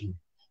প্রিপারেশন।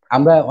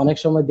 আমরা অনেক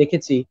সময়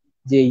দেখেছি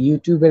যে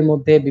ইউটিউবের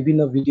মধ্যে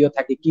বিভিন্ন ভিডিও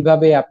থাকে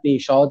কিভাবে আপনি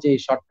সহজে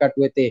শর্টকাট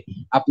ওয়েতে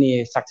আপনি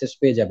সাকসেস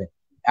পেয়ে যাবেন।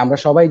 আমরা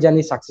সবাই জানি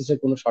সাকসেসের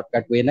কোনো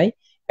শর্টকাট ওয়ে নাই।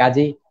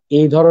 কাজে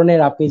এই ধরনের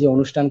আপনি যে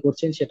অনুষ্ঠান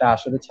করছেন সেটা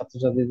আসলে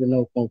ছাত্রছাত্রীদের জন্য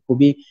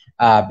খুবই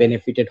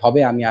বেনিফিটেড হবে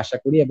আমি আশা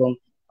করি। এবং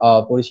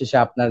পরিশেষে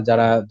আপনার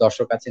যারা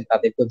দর্শক আছেন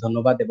তাদেরকেও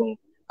ধন্যবাদ, এবং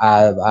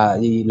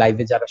এই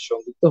লাইভে যারা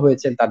সংযুক্ত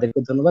হয়েছেন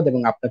তাদেরকেও ধন্যবাদ,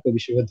 এবং আপনাকে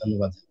বিশেষভাবে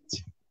ধন্যবাদ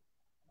জানাচ্ছি।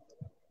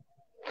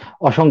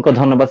 অসংখ্য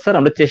ধন্যবাদ স্যার।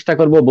 আমরা চেষ্টা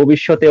করব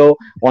ভবিষ্যতেও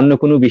অন্য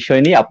কোনো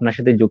বিষয় নিয়ে আপনার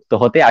সাথে যুক্ত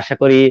হতে। আশা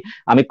করি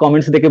আমি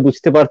কমেন্টস দেখে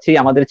বুঝতে পারছি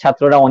আমাদের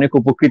ছাত্ররা অনেক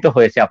উপকৃত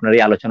হয়েছে আপনার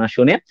এই আলোচনা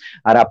শুনে।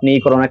 আর আপনি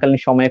এই করোনাকালীন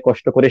সময়ে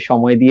কষ্ট করে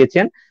সময়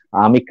দিয়েছেন,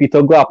 আমি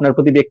কৃতজ্ঞ আপনার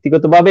প্রতি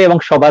ব্যক্তিগতভাবে এবং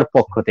সবার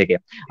পক্ষ থেকে।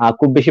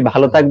 খুব বেশি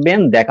ভালো থাকবেন,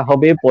 দেখা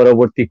হবে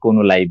পরবর্তী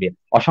কোনো লাইভে।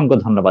 অসংখ্য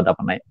ধন্যবাদ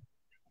আপনাকে।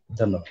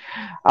 ধন্যবাদ।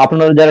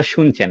 আপনারা যারা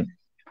শুনছেন,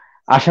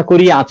 আশা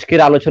করি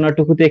আজকের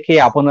আলোচনাটুকু থেকে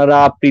আপনারা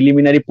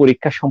প্রিলিমিনারি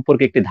পরীক্ষা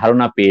সম্পর্কে একটি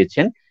ধারণা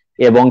পেয়েছেন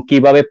এবং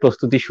কিভাবে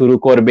প্রস্তুতি শুরু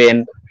করবেন,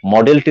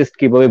 মডেল টেস্ট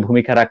কিভাবে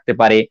ভূমিকা রাখতে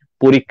পারে,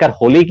 পরীক্ষার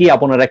হলে কি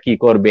আপনারা কি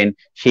করবেন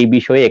সেই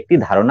বিষয়ে একটি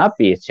ধারণা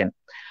পেয়েছেন।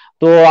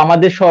 তো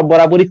আমাদের সব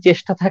বরাবরই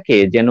চেষ্টা থাকে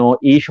যেন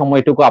এই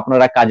সময়টুকু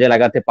আপনারা কাজে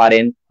লাগাতে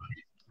পারেন,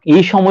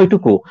 এই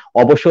সময়টুকু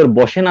অবসর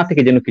বসে না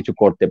থেকে যেন কিছু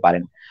করতে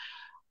পারেন।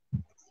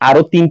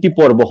 আরো 3টি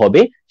পর্ব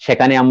হবে,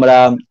 সেখানে আমরা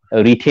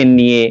রিটেন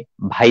নিয়ে,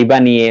 ভাইবা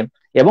নিয়ে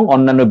এবং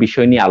অন্যান্য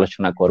বিষয় নিয়ে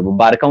আলোচনা করব।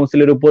 বার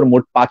কাউন্সিলের উপর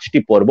মোট 5টি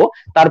পর্ব,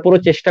 তারপরও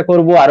চেষ্টা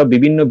করব আরো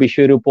বিভিন্ন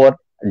বিষয়ের উপর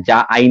যা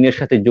আইনের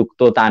সাথে যুক্ত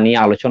তা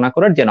নিয়ে আলোচনা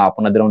করার, যেন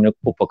আপনাদের অনেক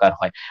উপকার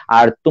হয়।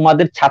 আর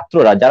তোমাদের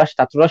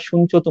ছাত্ররা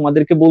শুনছো,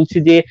 তোমাদেরকে বলছি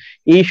যে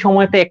এই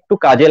সময়টা একটু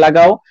কাজে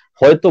লাগাও,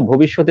 হয়তো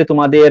ভবিষ্যতে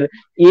তোমাদের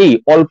এই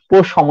অল্প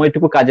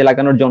সময়টুকু কাজে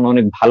লাগানোর জন্য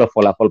অনেক ভালো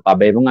ফলাফল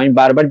পাবে। এবং আমি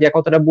বারবার যে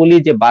কথাটা বলি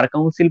যে বার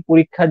কাউন্সিল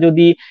পরীক্ষা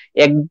যদি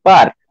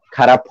একবার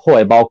খারাপ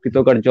হয় বা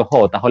অকৃতকার্য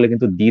হও, তাহলে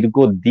কিন্তু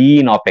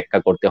দীর্ঘদিন অপেক্ষা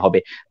করতে হবে।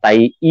 তাই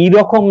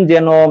এইরকম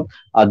যেন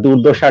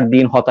দুর্দশার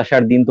দিন,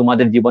 হতাশার দিন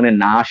তোমাদের জীবনে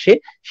না আসে,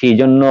 সেই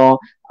জন্য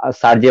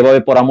স্যার যেভাবে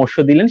পরামর্শ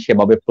দিলেন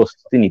সেভাবে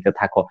প্রস্তুতি নিতে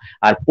থাকো।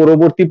 আর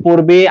পরবর্তী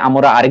পর্বে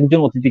আমরা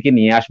আরেকজন অতিথিকে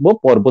নিয়ে আসব,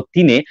 পর্ব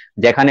 3-এ,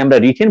 যেখানে আমরা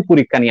রিটেন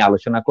পরীক্ষা নিয়ে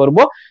আলোচনা করব।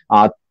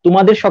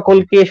 তোমাদের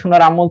সকলকে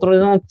শোনার আমন্ত্রণ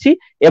জানাচ্ছি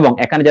এবং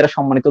এখানে যারা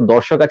সম্মানিত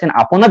দর্শক আছেন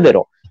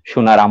আপনাদেরও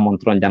শোনার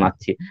আমন্ত্রণ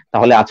জানাচ্ছি।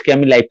 তাহলে আজকে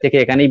আমি লাইভ থেকে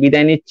এখানেই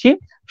বিদায় নিচ্ছি।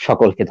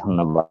 সকলকে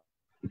ধন্যবাদ।